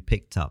it can be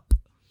picked up.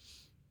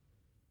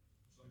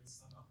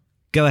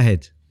 Go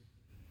ahead.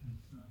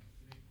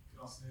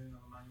 Good afternoon.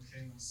 I'm Emmanuel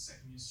King. I'm a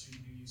second year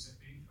student at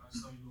UCFB. I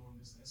study law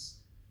and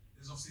business.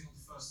 This is obviously not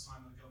the first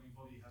time that a governing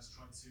body has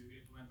tried to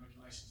implement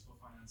regulations for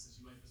finances.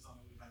 UEFA's done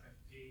it with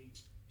FFP.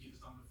 FIFA's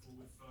done it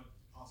before with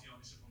third-party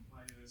ownership on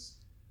players.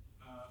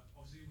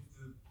 Obviously, with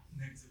the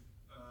negative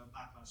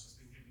backlash that's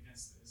been given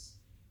against this,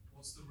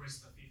 what's the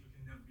risk that FIFA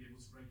can never be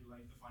able to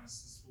regulate the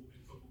finances in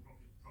football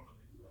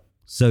properly?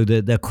 So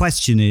the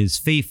question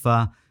is,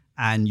 FIFA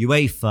and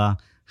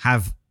UEFA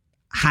have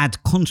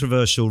had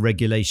controversial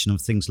regulation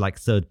of things like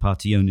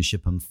third-party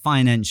ownership and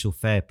financial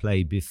fair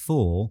play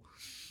before.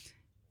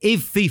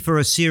 If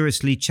FIFA are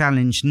seriously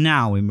challenged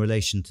now in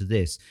relation to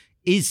this,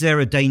 is there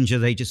a danger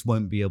they just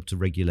won't be able to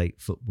regulate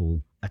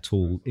football at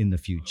all in the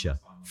future?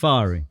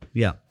 Fahri,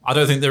 yeah. I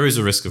don't think there is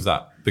a risk of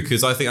that,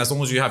 because I think as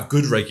long as you have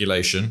good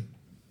regulation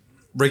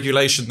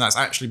that's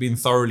actually been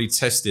thoroughly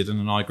tested,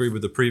 and I agree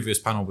with the previous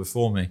panel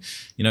before me,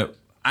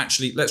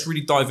 actually, let's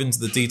really dive into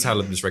the detail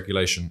of this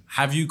regulation.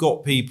 Have you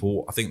got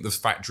people, I think the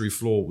factory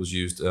floor was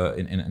used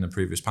in a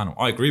previous panel.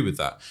 I agree with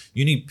that.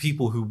 You need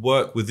people who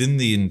work within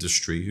the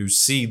industry, who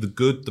see the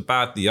good, the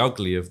bad, the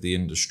ugly of the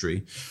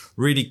industry,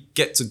 really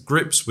get to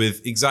grips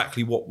with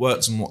exactly what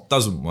works and what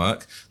doesn't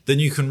work. Then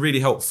you can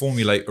really help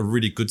formulate a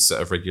really good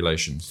set of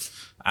regulations.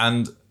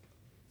 And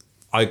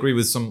I agree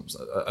with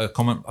a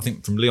comment, I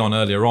think, from Leon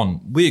earlier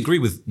on. We agree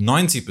with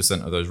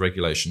 90% of those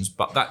regulations,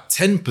 but that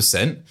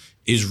 10%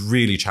 is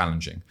really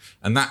challenging.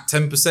 And that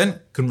 10%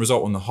 can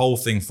result in the whole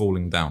thing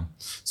falling down.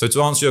 So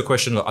to answer your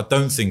question, look, I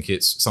don't think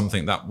it's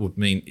something that would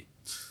mean,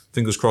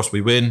 fingers crossed,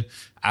 we win.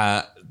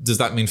 Does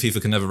that mean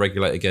FIFA can never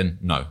regulate again?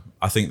 No.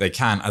 I think they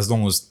can, as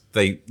long as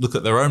they look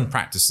at their own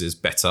practices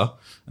better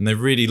and they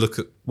really look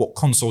at what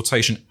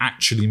consultation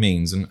actually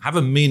means and have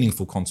a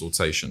meaningful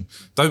consultation.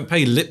 Don't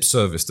pay lip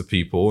service to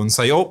people and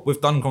say, oh,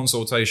 we've done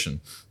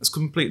consultation. That's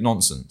complete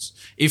nonsense.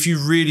 If you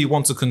really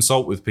want to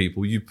consult with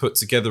people, you put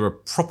together a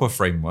proper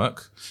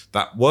framework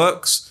that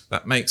works,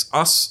 that makes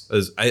us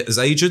as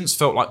agents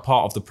felt like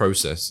part of the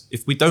process.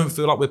 If we don't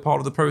feel like we're part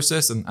of the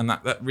process, and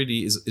that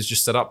really is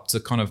just set up to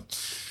kind of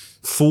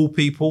fool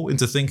people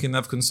into thinking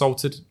they've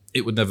consulted,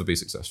 it would never be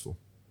successful.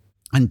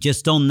 And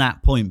just on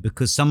that point,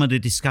 because some of the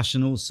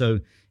discussion also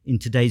in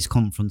today's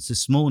conference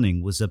this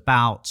morning was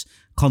about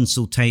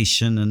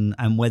consultation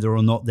and whether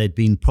or not there'd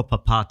been proper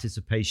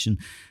participation.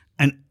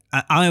 And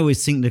I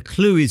always think the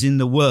clue is in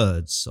the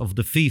words of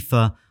the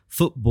FIFA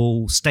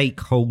Football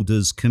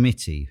Stakeholders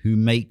Committee, who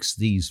makes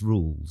these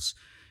rules.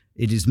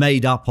 It is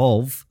made up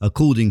of,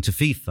 according to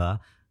FIFA,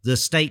 the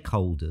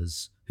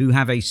stakeholders who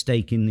have a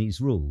stake in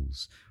these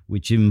rules,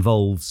 which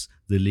involves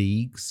the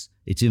leagues,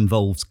 it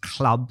involves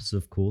clubs,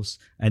 of course,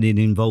 and it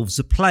involves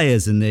the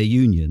players and their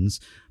unions.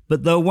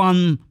 But the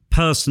one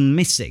person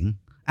missing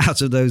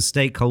out of those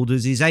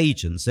stakeholders is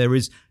agents. There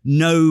is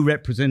no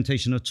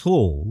representation at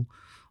all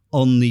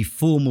on the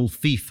formal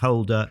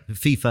FIFA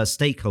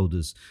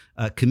Stakeholders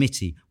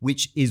Committee,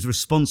 which is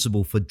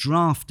responsible for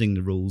drafting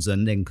the rules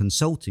and then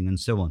consulting and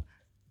so on.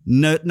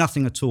 No,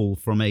 nothing at all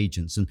from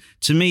agents. And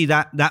to me,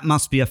 that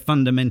must be a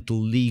fundamental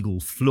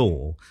legal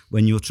flaw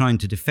when you're trying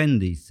to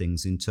defend these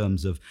things in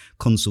terms of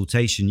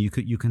consultation.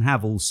 You can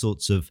have all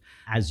sorts of,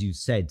 as you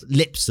said,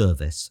 lip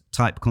service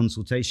type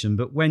consultation,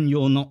 but when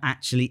you're not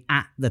actually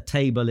at the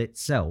table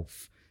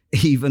itself,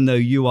 even though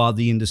you are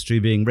the industry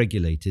being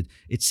regulated,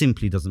 it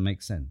simply doesn't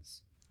make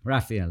sense.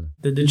 Raffaele.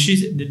 The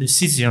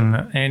decision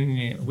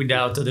and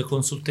without the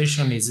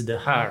consultation is the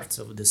heart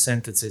of the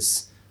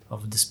sentences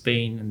of the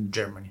Spain and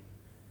Germany.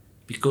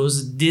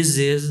 Because this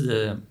is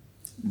the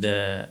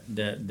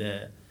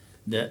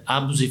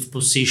abusive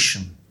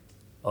position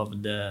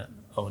of the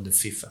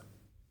FIFA.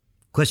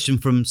 Question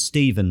from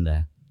Stephen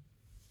there.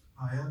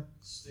 Hiya,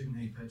 Stephen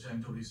Heaper,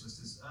 JMW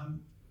Solicitors.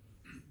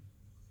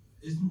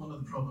 Isn't one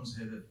of the problems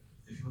here that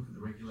if you look at the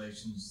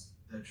regulations,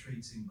 they're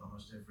treating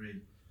almost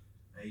every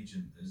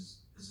agent as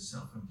a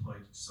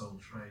self-employed sole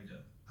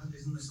trader? And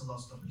isn't this a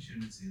lost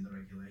opportunity in the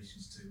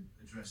regulations to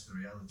address the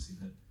reality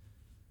that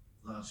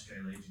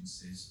large-scale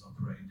agencies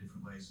operate in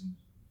different ways, and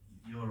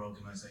your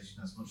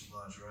organisation has much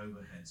larger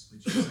overheads,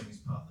 which I think is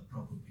part of the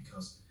problem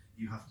because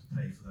you have to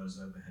pay for those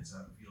overheads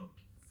out of your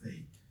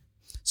fee.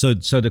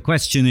 So the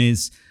question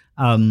is,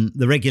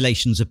 the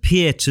regulations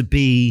appear to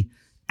be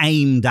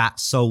aimed at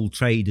sole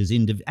traders,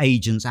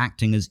 agents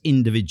acting as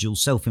individual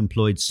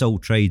self-employed sole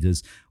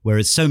traders,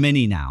 whereas so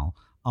many now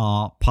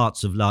are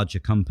parts of larger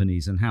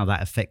companies, and how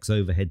that affects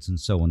overheads and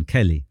so on.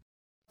 Kelly?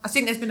 I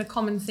think there's been a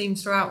common theme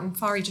throughout, and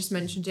Fahri just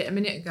mentioned it a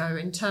minute ago,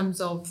 in terms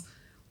of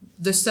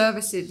the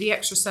services, the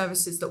extra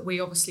services that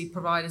we obviously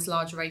provide as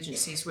larger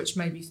agencies, which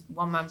maybe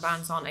one-man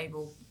bands aren't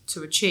able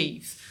to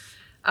achieve.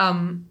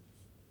 And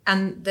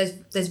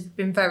there's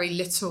been very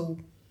little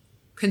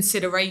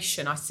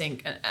consideration, I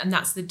think, and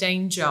that's the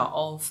danger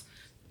of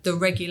the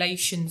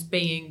regulations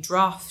being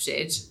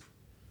drafted.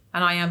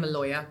 And I am a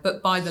lawyer,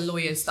 but by the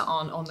lawyers that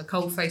aren't on the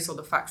coalface or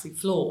the factory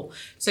floor.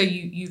 So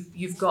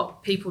you've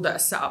got people that are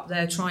set up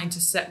there trying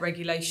to set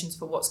regulations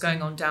for what's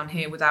going on down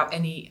here without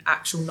any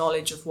actual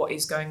knowledge of what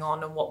is going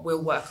on and what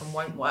will work and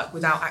won't work,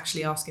 without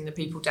actually asking the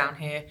people down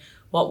here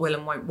what will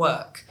and won't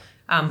work.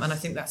 And I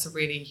think that's a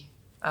really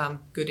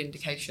good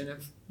indication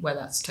of where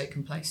that's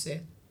taken place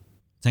here.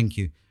 Thank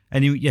you.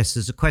 Anyway, yes,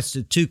 there's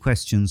two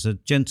questions. A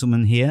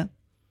gentleman here.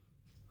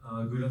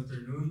 Good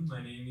afternoon.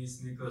 My name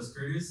is Nicholas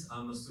Curtis.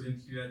 I'm a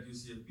student here at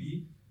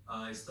UCFB.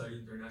 I study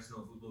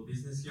international football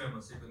business here. I'm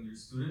a second year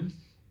student.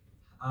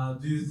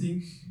 Do you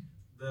think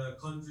the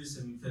countries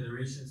and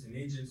federations and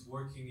agents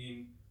working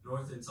in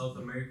North and South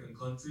American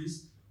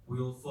countries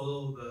will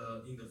follow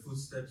in the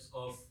footsteps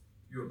of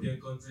European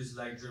countries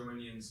like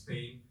Germany and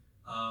Spain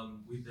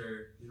with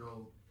their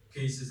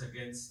cases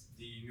against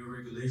the new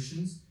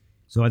regulations?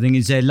 So I think,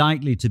 is there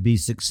likely to be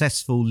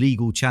successful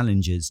legal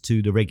challenges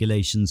to the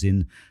regulations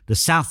in the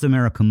South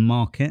American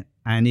market?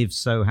 And if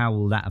so, how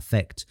will that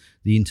affect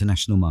the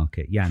international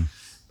market? Jan?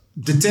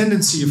 The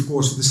tendency, of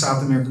course, of the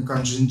South American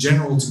countries in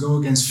general to go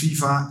against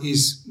FIFA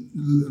is,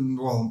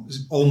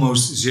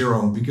 almost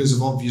zero because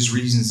of obvious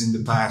reasons in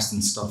the past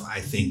and stuff, I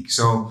think.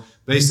 So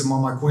based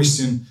on my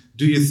question,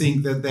 do you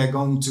think that they're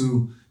going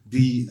to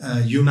be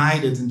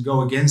united and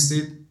go against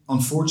it?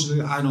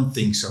 Unfortunately, I don't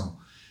think so.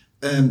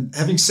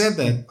 Having said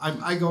that,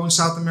 I go in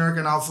South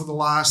America now for the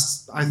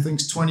last, I think,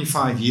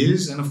 25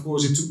 years. And of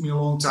course, it took me a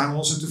long time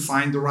also to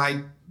find the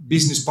right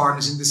business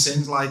partners, in the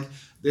sense like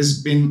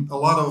there's been a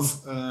lot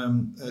of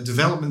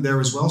development there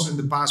as well. So in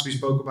the past, we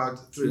spoke about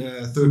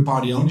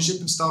third-party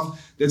ownership and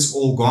stuff. That's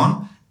all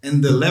gone.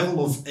 And the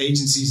level of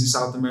agencies in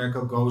South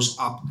America goes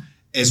up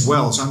as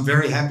well. So I'm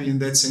very happy in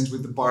that sense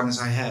with the partners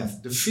I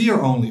have. The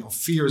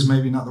fear is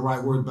maybe not the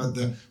right word, but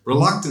the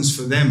reluctance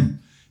for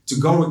them to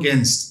go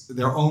against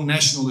their own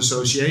national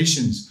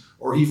associations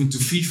or even to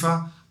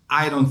FIFA,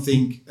 I don't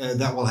think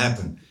that will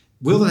happen.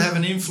 Will it have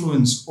an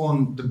influence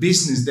on the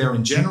business there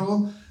in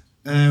general?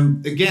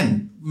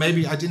 Again,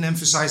 maybe I didn't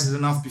emphasize it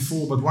enough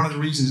before, but one of the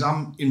reasons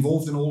I'm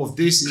involved in all of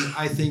this is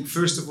I think,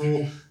 first of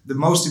all, the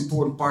most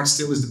important part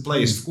still is the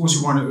players. Of course,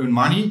 you want to earn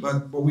money,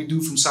 but what we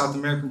do from South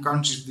American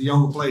countries, the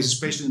younger players,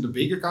 especially in the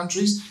bigger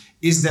countries,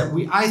 is that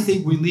I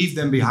think we leave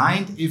them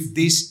behind if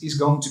this is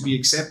going to be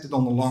accepted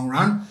on the long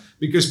run.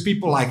 Because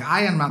people like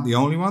I am not the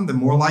only one, they're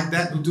more like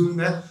that who are doing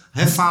that,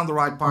 have found the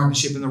right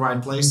partnership in the right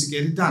place to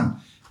get it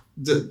done.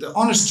 The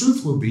honest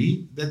truth will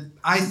be that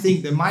I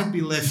think they might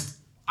be left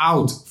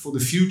out for the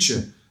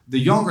future. The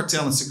younger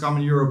talents that come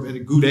in Europe at a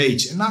good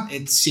age, and not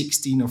at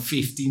 16 or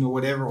 15 or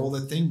whatever, all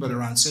that thing, but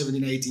around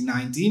 17, 18,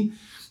 19,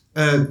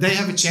 they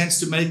have a chance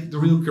to make the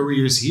real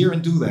careers here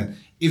and do that.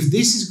 If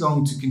this is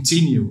going to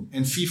continue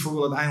and FIFA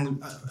will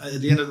at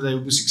the end of the day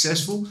will be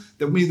successful,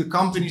 that means the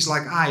companies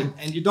like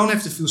and you don't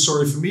have to feel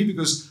sorry for me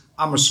because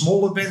I'm a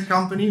small event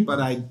company, but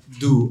I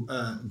do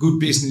good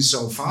business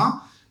so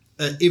far.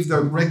 If the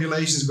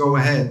regulations go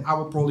ahead, I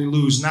will probably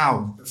lose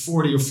now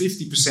 40 or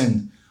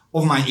 50%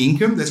 of my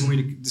income. That's what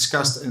we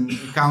discussed and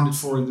accounted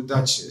for in the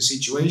Dutch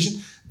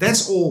situation.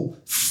 That's all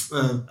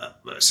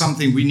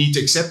something we need to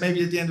accept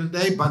maybe at the end of the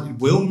day, but it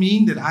will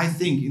mean that I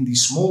think in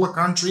these smaller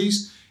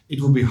countries, it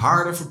will be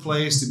harder for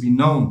players to be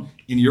known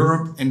in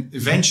Europe and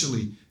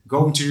eventually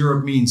going to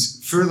Europe means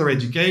further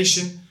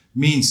education,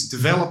 means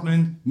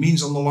development,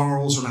 means on the long run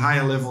also the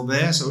higher level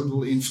there. So it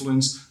will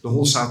influence the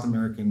whole South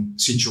American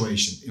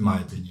situation, in my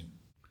opinion.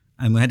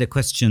 And we had a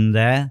question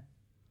there.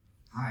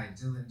 Hi,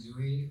 Dylan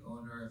Dewey,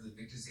 owner of the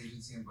Victus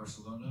Agency in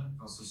Barcelona.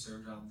 Also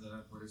served on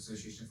the Board of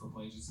Association of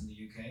Football Agents in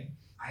the UK.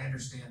 I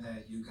understand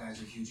that you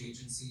guys are huge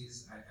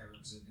agencies. I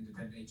represent an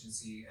independent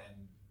agency, and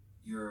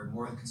you're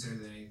more concerned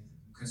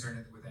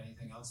with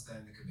anything else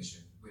than the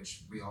commission,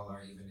 which we all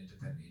are, even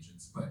independent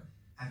agents. But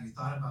have you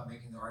thought about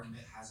making the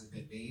argument, has it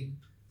been made,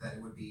 that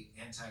it would be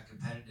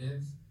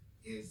anti-competitive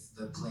if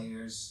the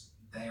players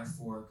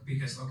therefore,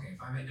 because, okay,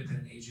 if I'm an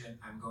independent agent,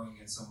 I'm going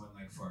against someone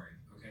like Fahri,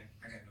 okay?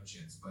 I got no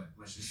chance, but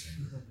let's just say,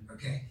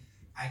 okay?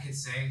 I could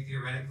say,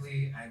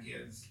 theoretically, I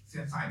give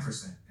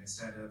 5%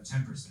 instead of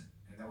 10%,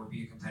 and that would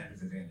be a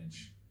competitive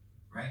advantage,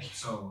 right?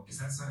 So is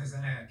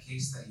that a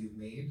case that you've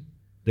made?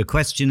 The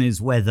question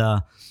is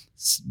whether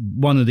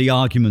one of the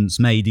arguments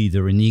made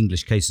either in the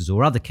English cases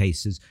or other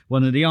cases,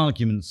 one of the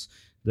arguments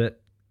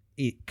that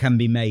it can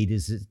be made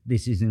is that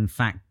this is in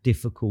fact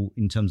difficult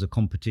in terms of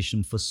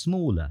competition for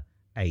smaller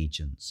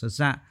agents. Has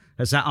that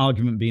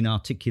argument been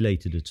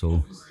articulated at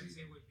all?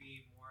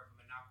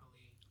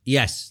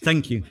 Yes,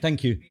 thank you.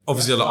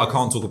 Obviously, I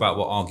can't talk about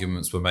what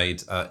arguments were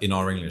made in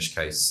our English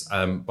case,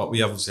 but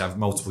we obviously have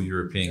multiple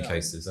European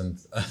cases, and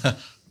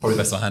probably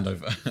best I hand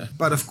over.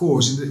 But of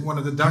course, in one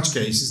of the Dutch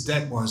cases,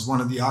 that was one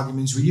of the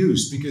arguments we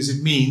used, because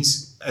it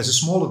means, as a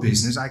smaller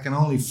business, I can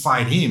only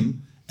fight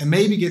him and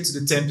maybe get to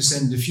the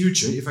 10% in the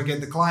future if I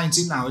get the clients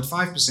in now at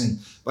 5%.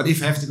 But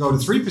if I have to go to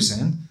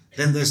 3%,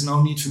 then there's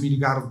no need for me to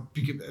get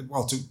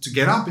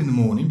up in the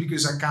morning,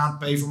 because I can't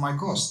pay for my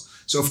cost.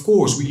 So of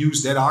course we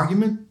use that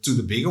argument to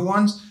the bigger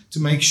ones to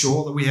make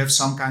sure that we have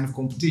some kind of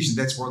competition.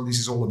 That's what this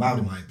is all about,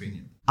 in my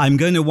opinion. I'm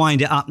going to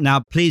wind it up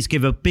now. Please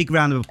give a big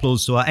round of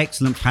applause to our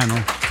excellent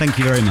panel. Thank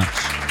you very much.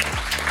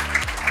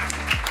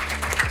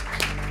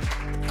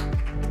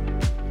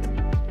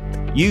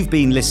 You've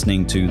been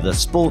listening to the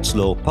Sports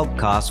Law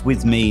Podcast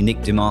with me, Nick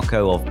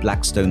DiMarco of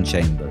Blackstone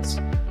Chambers.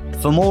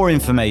 For more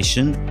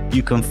information,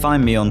 you can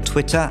find me on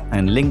Twitter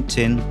and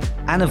LinkedIn,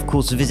 and of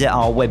course visit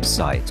our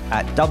website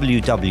at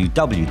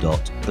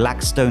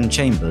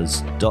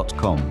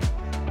www.blackstonechambers.com.